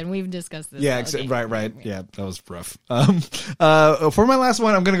season, we've discussed this. yeah, so, okay. right. Yeah, that was rough. For my last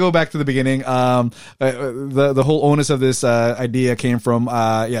one, I'm going to go back to the beginning. The whole onus of this idea came from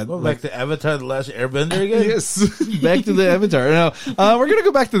Back to Avatar: The Last Airbender again. Yes, back to the Avatar. No, we're gonna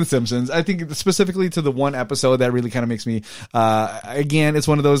go back to The Simpsons. I think specifically to the one episode that really kind of makes me. Again, it's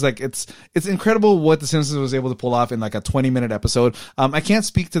one of those like it's incredible what The Simpsons was able to pull off in like a 20-minute episode. I can't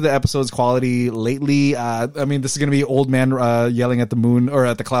speak to the episode's quality lately. I mean, this is gonna be old man yelling at the moon or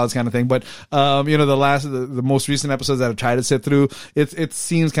at the clouds kind of thing. But the most recent episodes that I tried to sit through, it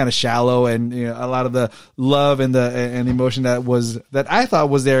seems kind of shallow, and a lot of the love and the emotion that I thought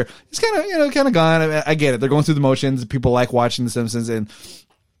was there. It's kind of gone. I get it. They're going through the motions. People like watching The Simpsons, and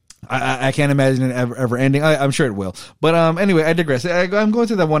I can't imagine it ever ending. I'm sure it will. But anyway, I digress. I'm going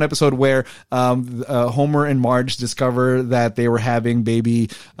to that one episode where Homer and Marge discover that they were having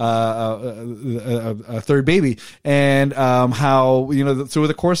a third baby, and how through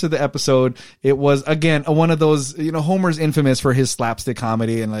the course of the episode, it was again one of those. Homer's infamous for his slapstick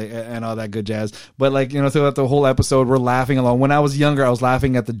comedy and all that good jazz. But throughout the whole episode, we're laughing along. When I was younger, I was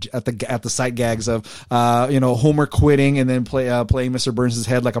laughing at the sight gags of Homer quitting and then playing Mr. Burns'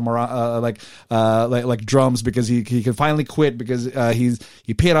 head like a like drums, because he can finally quit because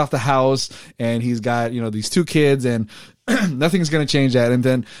he paid off the house and he's got these 2 kids, and nothing's going to change that. And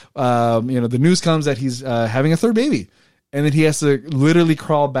then the news comes that he's having a third baby, and then he has to literally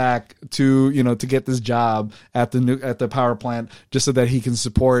crawl back to to get this job at the power plant just so that he can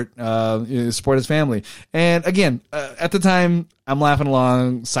support his family. And again, at the time, I'm laughing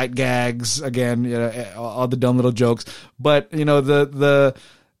along, sight gags again, all the dumb little jokes. But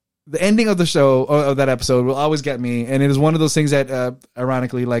the ending of the show, of that episode, will always get me, and it is one of those things that,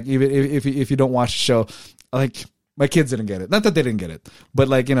 ironically, like even if you don't watch the show, like my kids didn't get it. Not that they didn't get it, but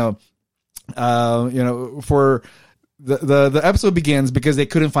for the episode begins because they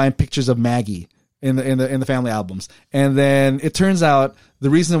couldn't find pictures of Maggie in the family albums, and then it turns out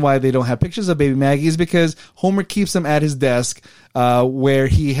the reason why they don't have pictures of baby Maggie is because Homer keeps them at his desk, where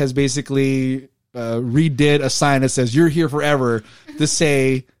he has basically redid a sign that says "You're here forever" to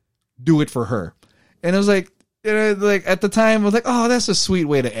say, do it for her. And it was like at the time I was like, oh, that's a sweet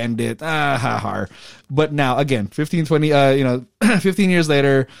way to end it. But now again, 15 years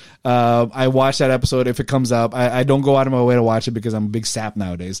later, I watch that episode. If it comes up, I don't go out of my way to watch it because I'm a big sap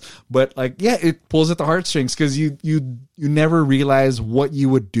nowadays. But it pulls at the heartstrings, because you never realize what you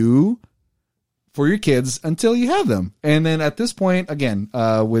would do for your kids until you have them. And then at this point, again,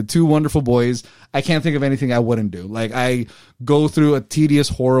 with 2 wonderful boys, I can't think of anything I wouldn't do. Like, I go through a tedious,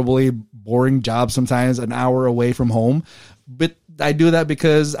 horribly boring job sometimes, an hour away from home. But I do that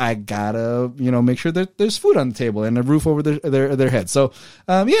because I gotta, make sure that there's food on the table and a roof over their head. So,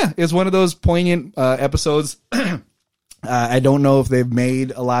 it's one of those poignant episodes. I don't know if they've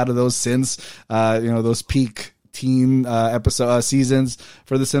made a lot of those since, those peak teen seasons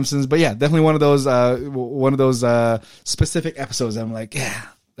for The Simpsons. But yeah, definitely one of those specific episodes. I'm like,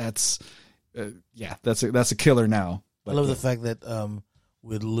 that's a killer now. But, I love the fact that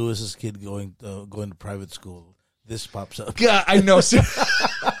with Lewis's kid going to private school, this pops up. Yeah, I know. Sir.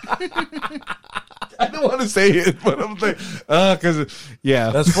 I don't want to say it, but I'm like, because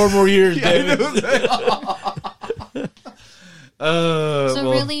That's 4 more years, David.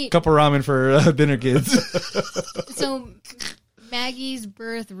 Really, cup of ramen for dinner, kids. So Maggie's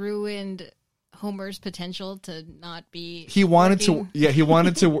birth ruined Homer's potential to not be. He wanted working.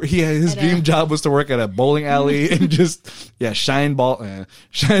 His dream job was to work at a bowling alley and just shine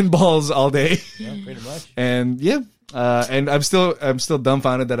balls all day. Yeah, pretty much. And and I'm still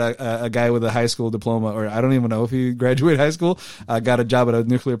dumbfounded that a guy with a high school diploma, or I don't even know if he graduated high school, got a job at a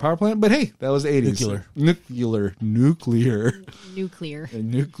nuclear power plant. But hey, that was the 80s. Nuclear.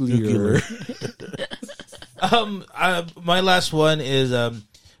 My last one is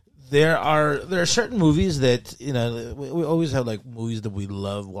there are certain movies that we always have, like, movies that we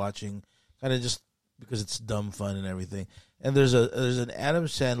love watching, kind of just because it's dumb fun and everything. And there's an Adam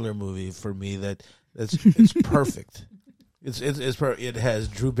Sandler movie for me it's perfect. It has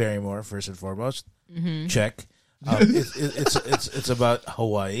Drew Barrymore first and foremost. Mm-hmm. Check. It's about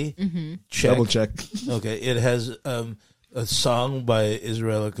Hawaii. Mm-hmm. Check. Double check. Okay. It has a song by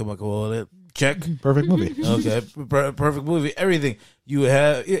Israel Kamakawolet. Check. Perfect movie. Okay. Perfect movie. Everything you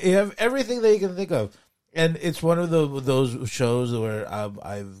have everything that you can think of, and it's one of those shows where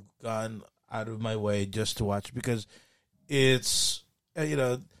I've gone out of my way just to watch, because it's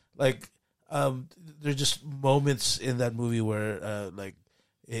there's just moments in that movie where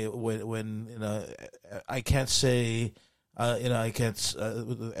when I can't say I can't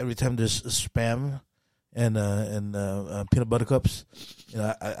every time there's spam and peanut butter cups,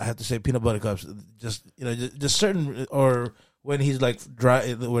 I have to say peanut butter cups, just certain, or when he's like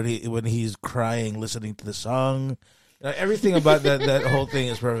dry, when he's crying listening to the song, everything about that whole thing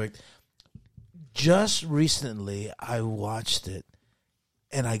is perfect. Just recently I watched it,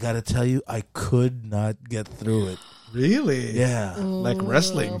 and I gotta tell you, I could not get through it. Really? Yeah. Like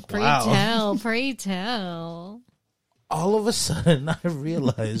wrestling. Pray tell. All of a sudden, I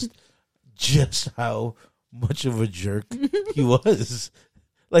realized just how much of a jerk he was.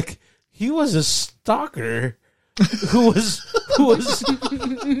 Like, he was a stalker who was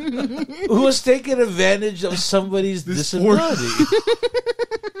taking advantage of somebody's disability.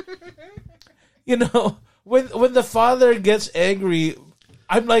 When the father gets angry,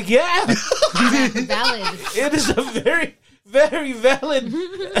 I'm like, valid. It is a very, very valid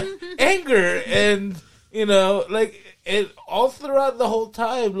anger, and all throughout the whole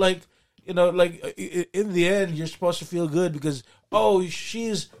time, in the end, you're supposed to feel good because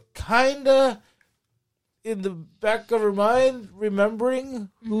she's kinda in the back of her mind remembering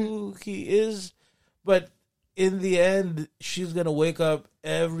who he is, but in the end, she's gonna wake up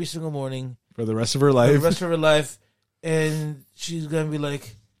every single morning for the rest of her life. And she's gonna be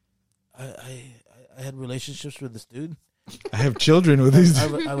like, I had relationships with this dude. I have children with these.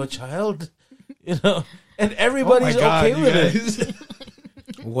 I'm a child, and everybody's okay with it.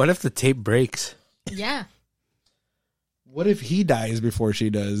 What if the tape breaks? Yeah. What if he dies before she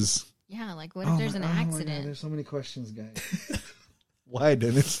does? Yeah, like what if there's an accident? My God, there's so many questions, guys. Why,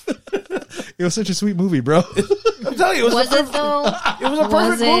 Dennis? It was such a sweet movie, bro. I'm telling you, it was a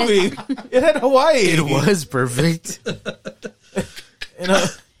perfect movie. It had Hawaii. It was perfect.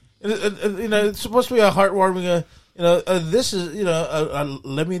 It's supposed to be a heartwarming. This is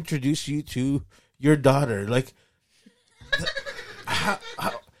let me introduce you to your daughter. Like,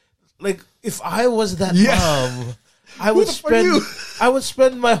 if I was that mom, I would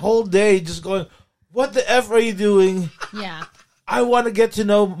spend my whole day just going, "What the F are you doing?" Yeah. I want to get to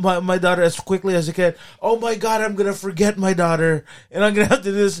know my daughter as quickly as I can. Oh my God, I'm going to forget my daughter, and I'm going to have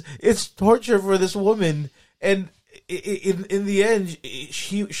to do this. It's torture for this woman. And in the end,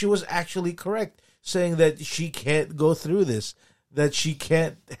 she was actually correct, saying that she can't go through this, that she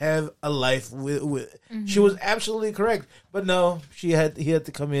can't have a life with. Mm-hmm. She was absolutely correct. But no, he had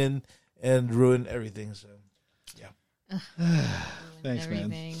to come in and ruin everything. So, yeah. Thanks,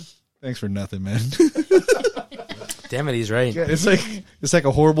 man. Thanks for nothing, man. Damn it, he's right. Yeah, it's like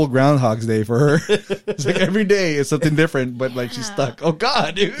a horrible Groundhog's Day for her. It's like every day is something different, but like she's stuck. Oh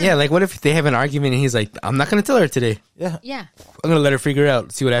God, dude. Yeah, like what if they have an argument and he's like, I'm not gonna tell her today. Yeah. Yeah. I'm gonna let her figure it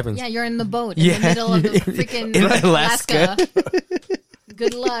out, see what happens. Yeah, you're in the boat in Yeah. the middle of the freaking In Alaska. Alaska.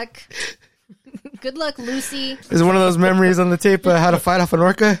 Good luck. Good luck, Lucy. Is one of those memories on the tape how to fight off an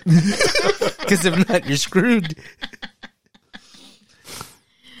orca? Because if not, you're screwed.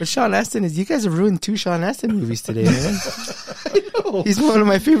 But Sean Astin you guys have ruined 2 Sean Astin movies today, man. I know. He's one of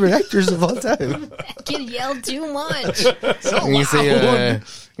my favorite actors of all time. Kid yelled too much. I'm gonna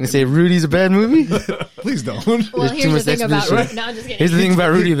say Rudy's a bad movie. Please don't. Well, There's too here's the much thing about exposition. No, I'm just Here's kidding. the thing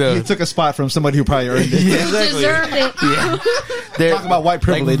about Rudy, though. He took a spot from somebody who probably earned it. Yeah, Deserved it. There- Talk about white like,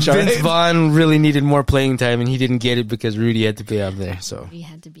 privilege. all Vince right? Vaughn really needed more playing time, and he didn't get it because Rudy had to be out there. So We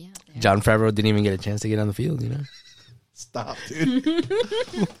had to be out there. John Favreau didn't even get a chance to get on the field. You know, Stop, dude.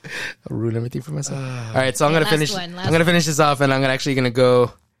 I'll ruin everything for myself. All right, so I'm gonna last finish. one, last I'm gonna finish this off, and I'm actually gonna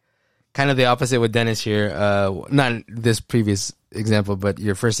go kind of the opposite with Dennis here. Not this previous example, but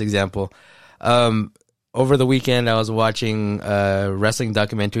your first example. Over the weekend, I was watching wrestling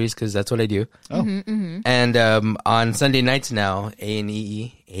documentaries because that's what I do. Oh. And on Sunday nights now,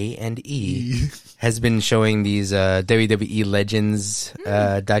 A&E has been showing these WWE Legends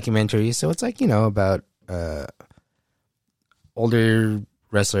documentaries. So it's like, about older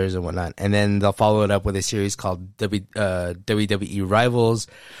wrestlers and whatnot. And then they'll follow it up with a series called WWE Rivals,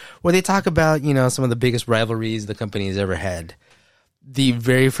 where they talk about, some of the biggest rivalries the company has ever had. The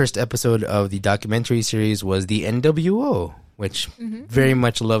very first episode of the documentary series was the NWO, which very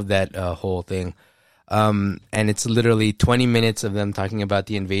much loved that whole thing. And it's literally 20 minutes of them talking about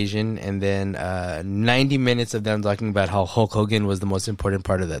the invasion, and then 90 minutes of them talking about how Hulk Hogan was the most important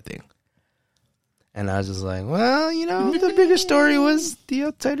part of that thing. And I was just like, well, the bigger story was the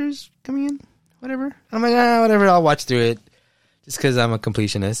outsiders coming in, whatever. And I'm like, whatever, I'll watch through it just because I'm a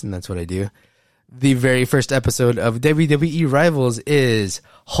completionist, and that's what I do. The very first episode of WWE Rivals is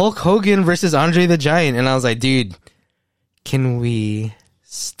Hulk Hogan versus Andre the Giant. And I was like, dude, can we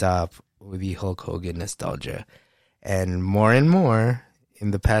stop with the Hulk Hogan nostalgia? And more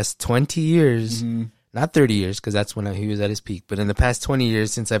in the past 20 years, not 30 years, because that's when he was at his peak, but in the past 20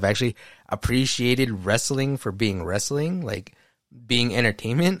 years, since I've actually appreciated wrestling for being wrestling, like being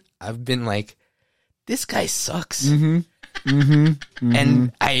entertainment, I've been like, this guy sucks.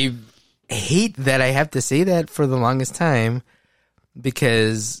 And I hate that I have to say that for the longest time,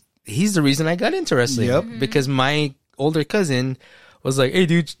 because he's the reason I got into wrestling. Yep. Because my older cousin was like, hey,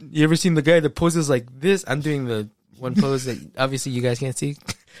 dude, you ever seen the guy that poses like this? I'm doing the one pose that obviously you guys can't see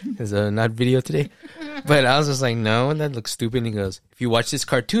because not video today. But I was just like, no, that looks stupid. And he goes, if you watch this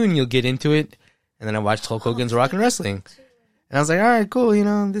cartoon, you'll get into it. And then I watched Hulk Hogan's Rock and Wrestling. And I was like, all right, cool.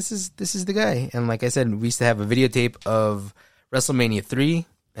 This is the guy. And like I said, we used to have a videotape of WrestleMania 3.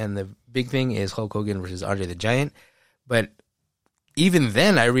 And the big thing is Hulk Hogan versus Andre the Giant. But even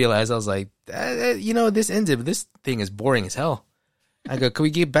then, I realized, I was like, this ends it. This thing is boring as hell. I go, can we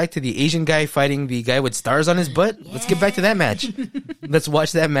get back to the Asian guy fighting the guy with stars on his butt? Yeah. Let's get back to that match. Let's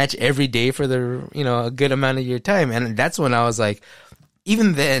watch that match every day for a good amount of your time. And that's when I was like,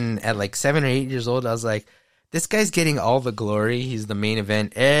 even then, at like 7 or 8 years old, I was like, this guy's getting all the glory. He's the main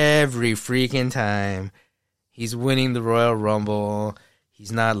event every freaking time. He's winning the Royal Rumble.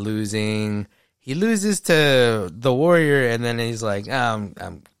 He's not losing. He loses to the Warrior, and then he's like, I'm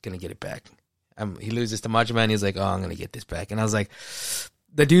going to get it back. He loses to Macho Man. He's like, I'm going to get this back. And I was like,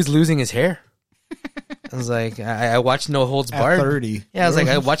 the dude's losing his hair. I was like, I watched No Holds Barred. At 30. Yeah, I was like,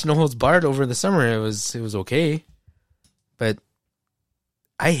 I watched No Holds Barred over the summer. It was okay. But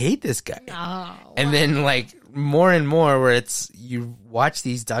I hate this guy. Oh, And then like more and more where it's, you watch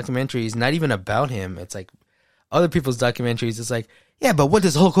these documentaries, not even about him. It's like other people's documentaries. It's like, yeah, but what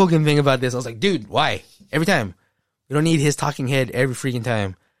does Hulk Hogan think about this? I was like, dude, why? Every time. We don't need his talking head every freaking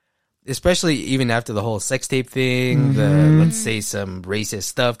time. Especially even after the whole sex tape thing, the let's say some racist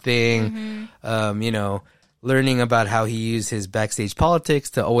stuff thing, learning about how he used his backstage politics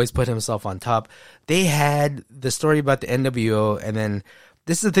to always put himself on top. They had the story about the NWO, and then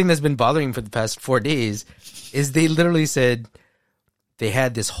this is the thing that's been bothering me for the past 4 days, is they literally said they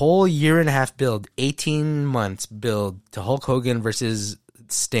had this whole 1.5 build, 18 months build to Hulk Hogan versus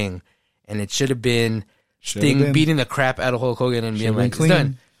Sting, and it should have been Sting beating the crap out of Hulk Hogan and being like, it's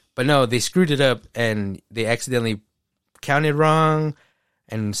done. But no, they screwed it up, and they accidentally counted wrong,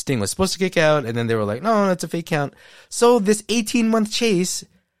 and Sting was supposed to kick out, and then they were like, no, that's a fake count. So this 18-month chase,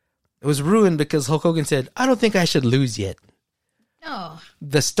 it was ruined because Hulk Hogan said, I don't think I should lose yet. Oh.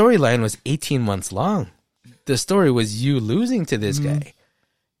 The storyline was 18 months long. The story was you losing to this guy.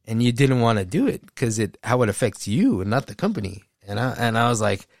 and you didn't want to do it because how it affects you and not the company. And I was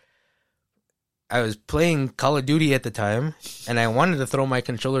like, I was playing Call of Duty at the time, and I wanted to throw my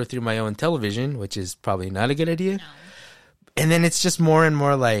controller through my own television, which is probably not a good idea. No. And then it's just more and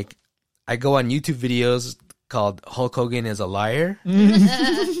more like I go on YouTube videos called Hulk Hogan is a liar.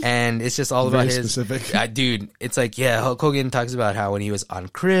 And it's just all Very about his specific. dude. It's like, yeah, Hulk Hogan talks about how when he was on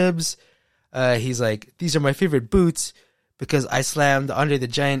Cribs, he's like, these are my favorite boots because I slammed Andre the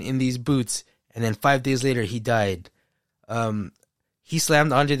Giant in these boots, and then 5 days later he died. He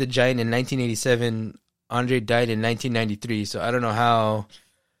slammed Andre the Giant in 1987. Andre died in 1993. So I don't know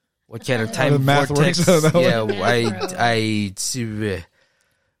what kind of time the math vortex. works on that Yeah,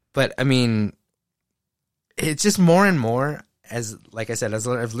 but I mean, it's just more and more as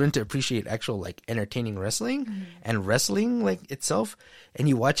I've learned to appreciate actual like entertaining wrestling and wrestling like itself. And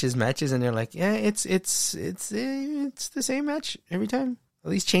you watch his matches, and they're like, yeah, it's the same match every time.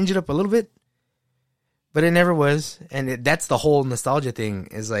 At least change it up a little bit. But it never was. And that's the whole nostalgia thing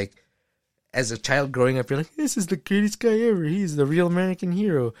is like, as a child growing up, you're like, this is the greatest guy ever. He's the real American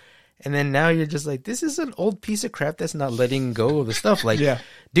hero. And then now you're just like, this is an old piece of crap that's not letting go of the stuff. Like, Yeah.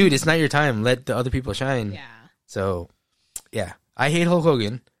 dude, it's not your time. Let the other people shine. Yeah. So, yeah. I hate Hulk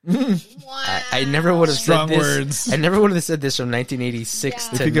Hogan. Wow. I never would have Strong said this. words. I never would have said this from 1986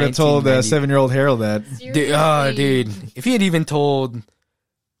 Yeah. to If you could have told 1990. 7-year-old Harold that. Seriously. Dude. If he had even told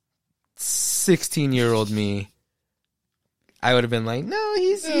 16-year-old me, I would have been like, no,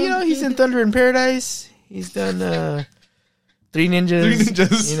 he's he's in Thunder in Paradise. He's done Three Ninjas. Three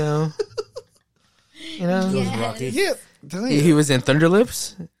Ninjas. You know. Yes. Rocky. Yeah. telling He you. was in Thunder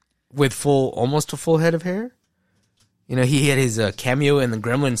Lips with almost a full head of hair. You know, he had his cameo in the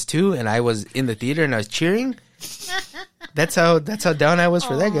Gremlins 2, and I was in the theater and I was cheering. That's how down I was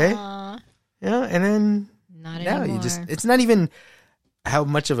for that guy. Aw, Yeah, and then not now anymore. it's not even how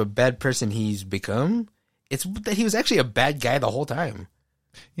much of a bad person he's become. It's that he was actually a bad guy the whole time.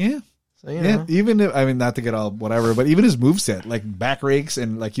 Yeah. So, you Yeah, know. even if, I mean, not to get all whatever, but even his moveset, like back rakes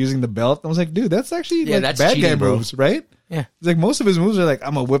and like using the belt, I was like, dude, that's actually Yeah, like that's bad guy cheating, bro. moves, right? Yeah. It's like most of his moves are like,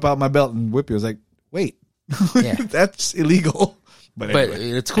 I'm gonna whip out my belt and whip you. I was like, wait, Yeah. that's illegal. But But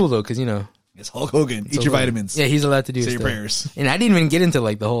anyway, it's cool though, because you know, it's Hulk Hogan. Eat your vitamins. Yeah, he's allowed to do Say your stuff. prayers. And I didn't even get into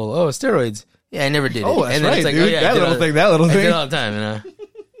like the whole steroids. Yeah, I never did. Oh, it. that's And then right, it's like, dude. I That did little all- thing, that little I did thing. it all the time, you know.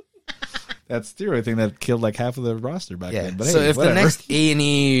 That steroid thing that killed like half of the roster back Yeah. then. But So hey, if whatever. the next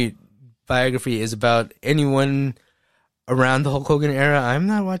A&E biography is about anyone around the Hulk Hogan era, I'm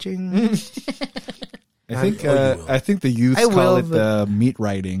not watching. I think the youth I call will, it the meat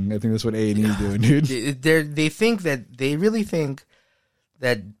writing. I think that's what A&E is doing, dude. They think that they really think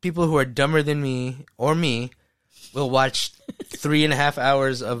that people who are dumber than me or me will watch 3.5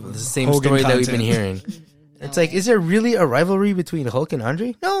 hours of the same Hogan story that we've been content. hearing. It's like, is there really a rivalry between Hulk and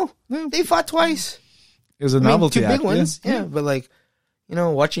Andre? No, they fought twice. It was a I mean, novelty two act. big ones, yeah. But like, you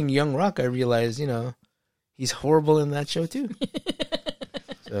know, watching Young Rock, I realized, you know, he's horrible in that show too.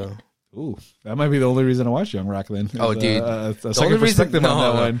 So, Ooh, that might be the only reason I watch Young Rock then. oh, Is, dude, a the second perspective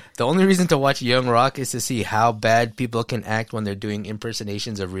on that one. The only reason to watch Young Rock is to see how bad people can act when they're doing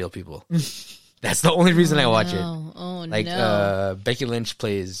impersonations of real people. That's the only reason I watch it. Oh Like no! Becky Lynch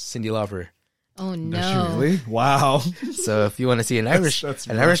plays Cyndi Lauper. Oh Does no! she really? Wow. So if you want to see an Irish that's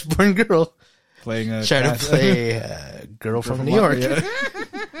an rough. Irish born girl Playing a try to cat- play a girl from New York, Yeah.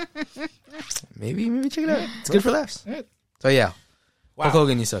 maybe check it out. It's good for laughs. Alright. So yeah, Wow. Hulk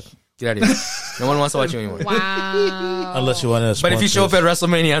Hogan, you suck. Get out of here. No one wants to watch you anymore. Wow! Unless you want to. But if you show up at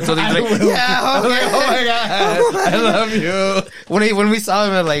WrestleMania, I'm totally like, yeah, Hogan. Oh my god, I love you. When we saw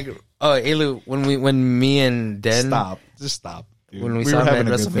him at like, hey Lou, when me and Den Stop. Just stop. Dude. When we were saw him at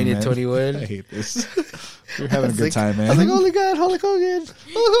having a good thing, WrestleMania man. 21. I hate this. We're having a good like- time, man. I was like, oh my god, Hulk Hogan, Hulk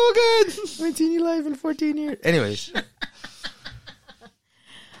Hogan, 19 you live in 14 years. Anyways,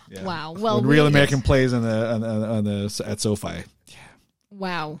 Yeah. Wow. Well, when Real American plays on the at SoFi.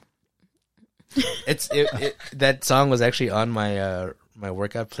 Wow. that song was actually on my my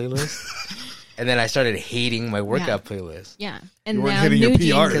workout playlist, and then I started hating my workout playlist. Yeah. And You weren't now hitting your New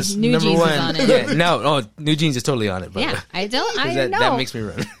PRs. Jeans, New Jeans is on it. yeah, no, New Jeans is totally on it. But Yeah, I don't. I that, know. that makes me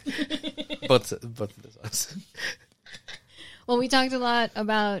run. both of the songs. Well, we talked a lot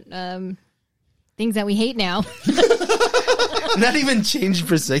about things that we hate now. Not even change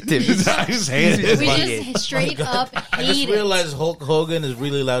perspectives. I just hate it. We just straight up I just hate it. realized Hulk Hogan is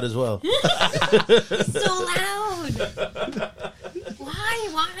really loud as well. So loud.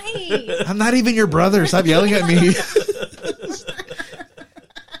 Why? I'm not even your brother. Stop yelling at me.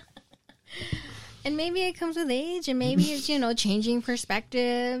 And maybe it comes with age, and maybe it's changing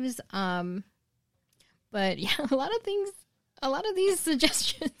perspectives. But yeah, a lot of things a lot of these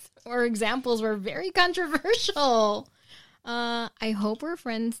suggestions or examples were very controversial. I hope we're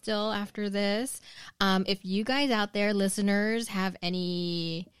friends still after this. If you guys out there, listeners, have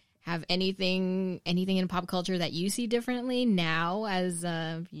anything in pop culture that you see differently now as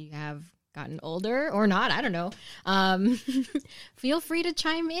you have gotten older or not, I don't know. Feel free to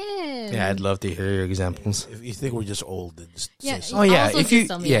chime in. Yeah, I'd love to hear your examples. If you think we're just old, then just Yeah. say so. Oh yeah, Also if you just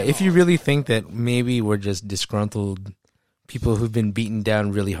tell me I'm if you old. really think that maybe we're just disgruntled people who've been beaten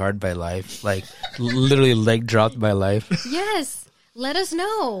down really hard by life, like literally leg dropped by life. Yes, let us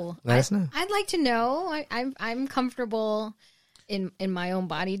know. Let us know. I'd like to know. I'm comfortable in my own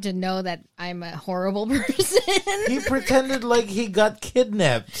body to know that I'm a horrible person. He pretended like he got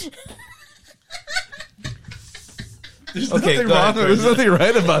kidnapped. There's Okay, nothing go wrong. ahead, There's nothing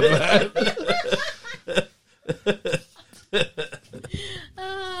right about that.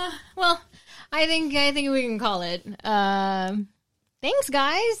 Well, I think we can call it. Thanks,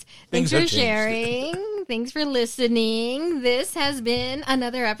 guys. Thanks Things have for changed. sharing. Thanks for listening. This has been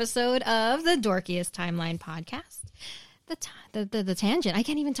another episode of the Dorkiest Timeline podcast. The tangent. I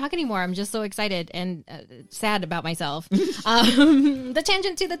can't even talk anymore. I'm just so excited and sad about myself. The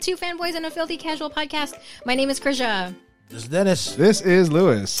tangent to the Two Fanboys and a Filthy Casual podcast. My name is Krisha. This is Dennis. This is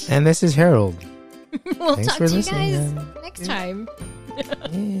Lewis. And this is Harold. We'll Thanks talk for to you listening, guys man. next time.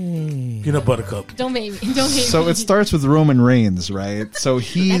 Peanut butter cup. Don't make me. Don't make So me. it starts with Roman Reigns, right? So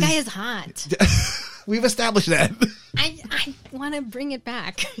he's. That guy is hot. We've established that. I want to bring it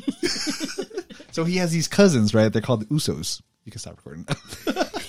back. So he has these cousins, right? They're called the Usos. You can stop recording now.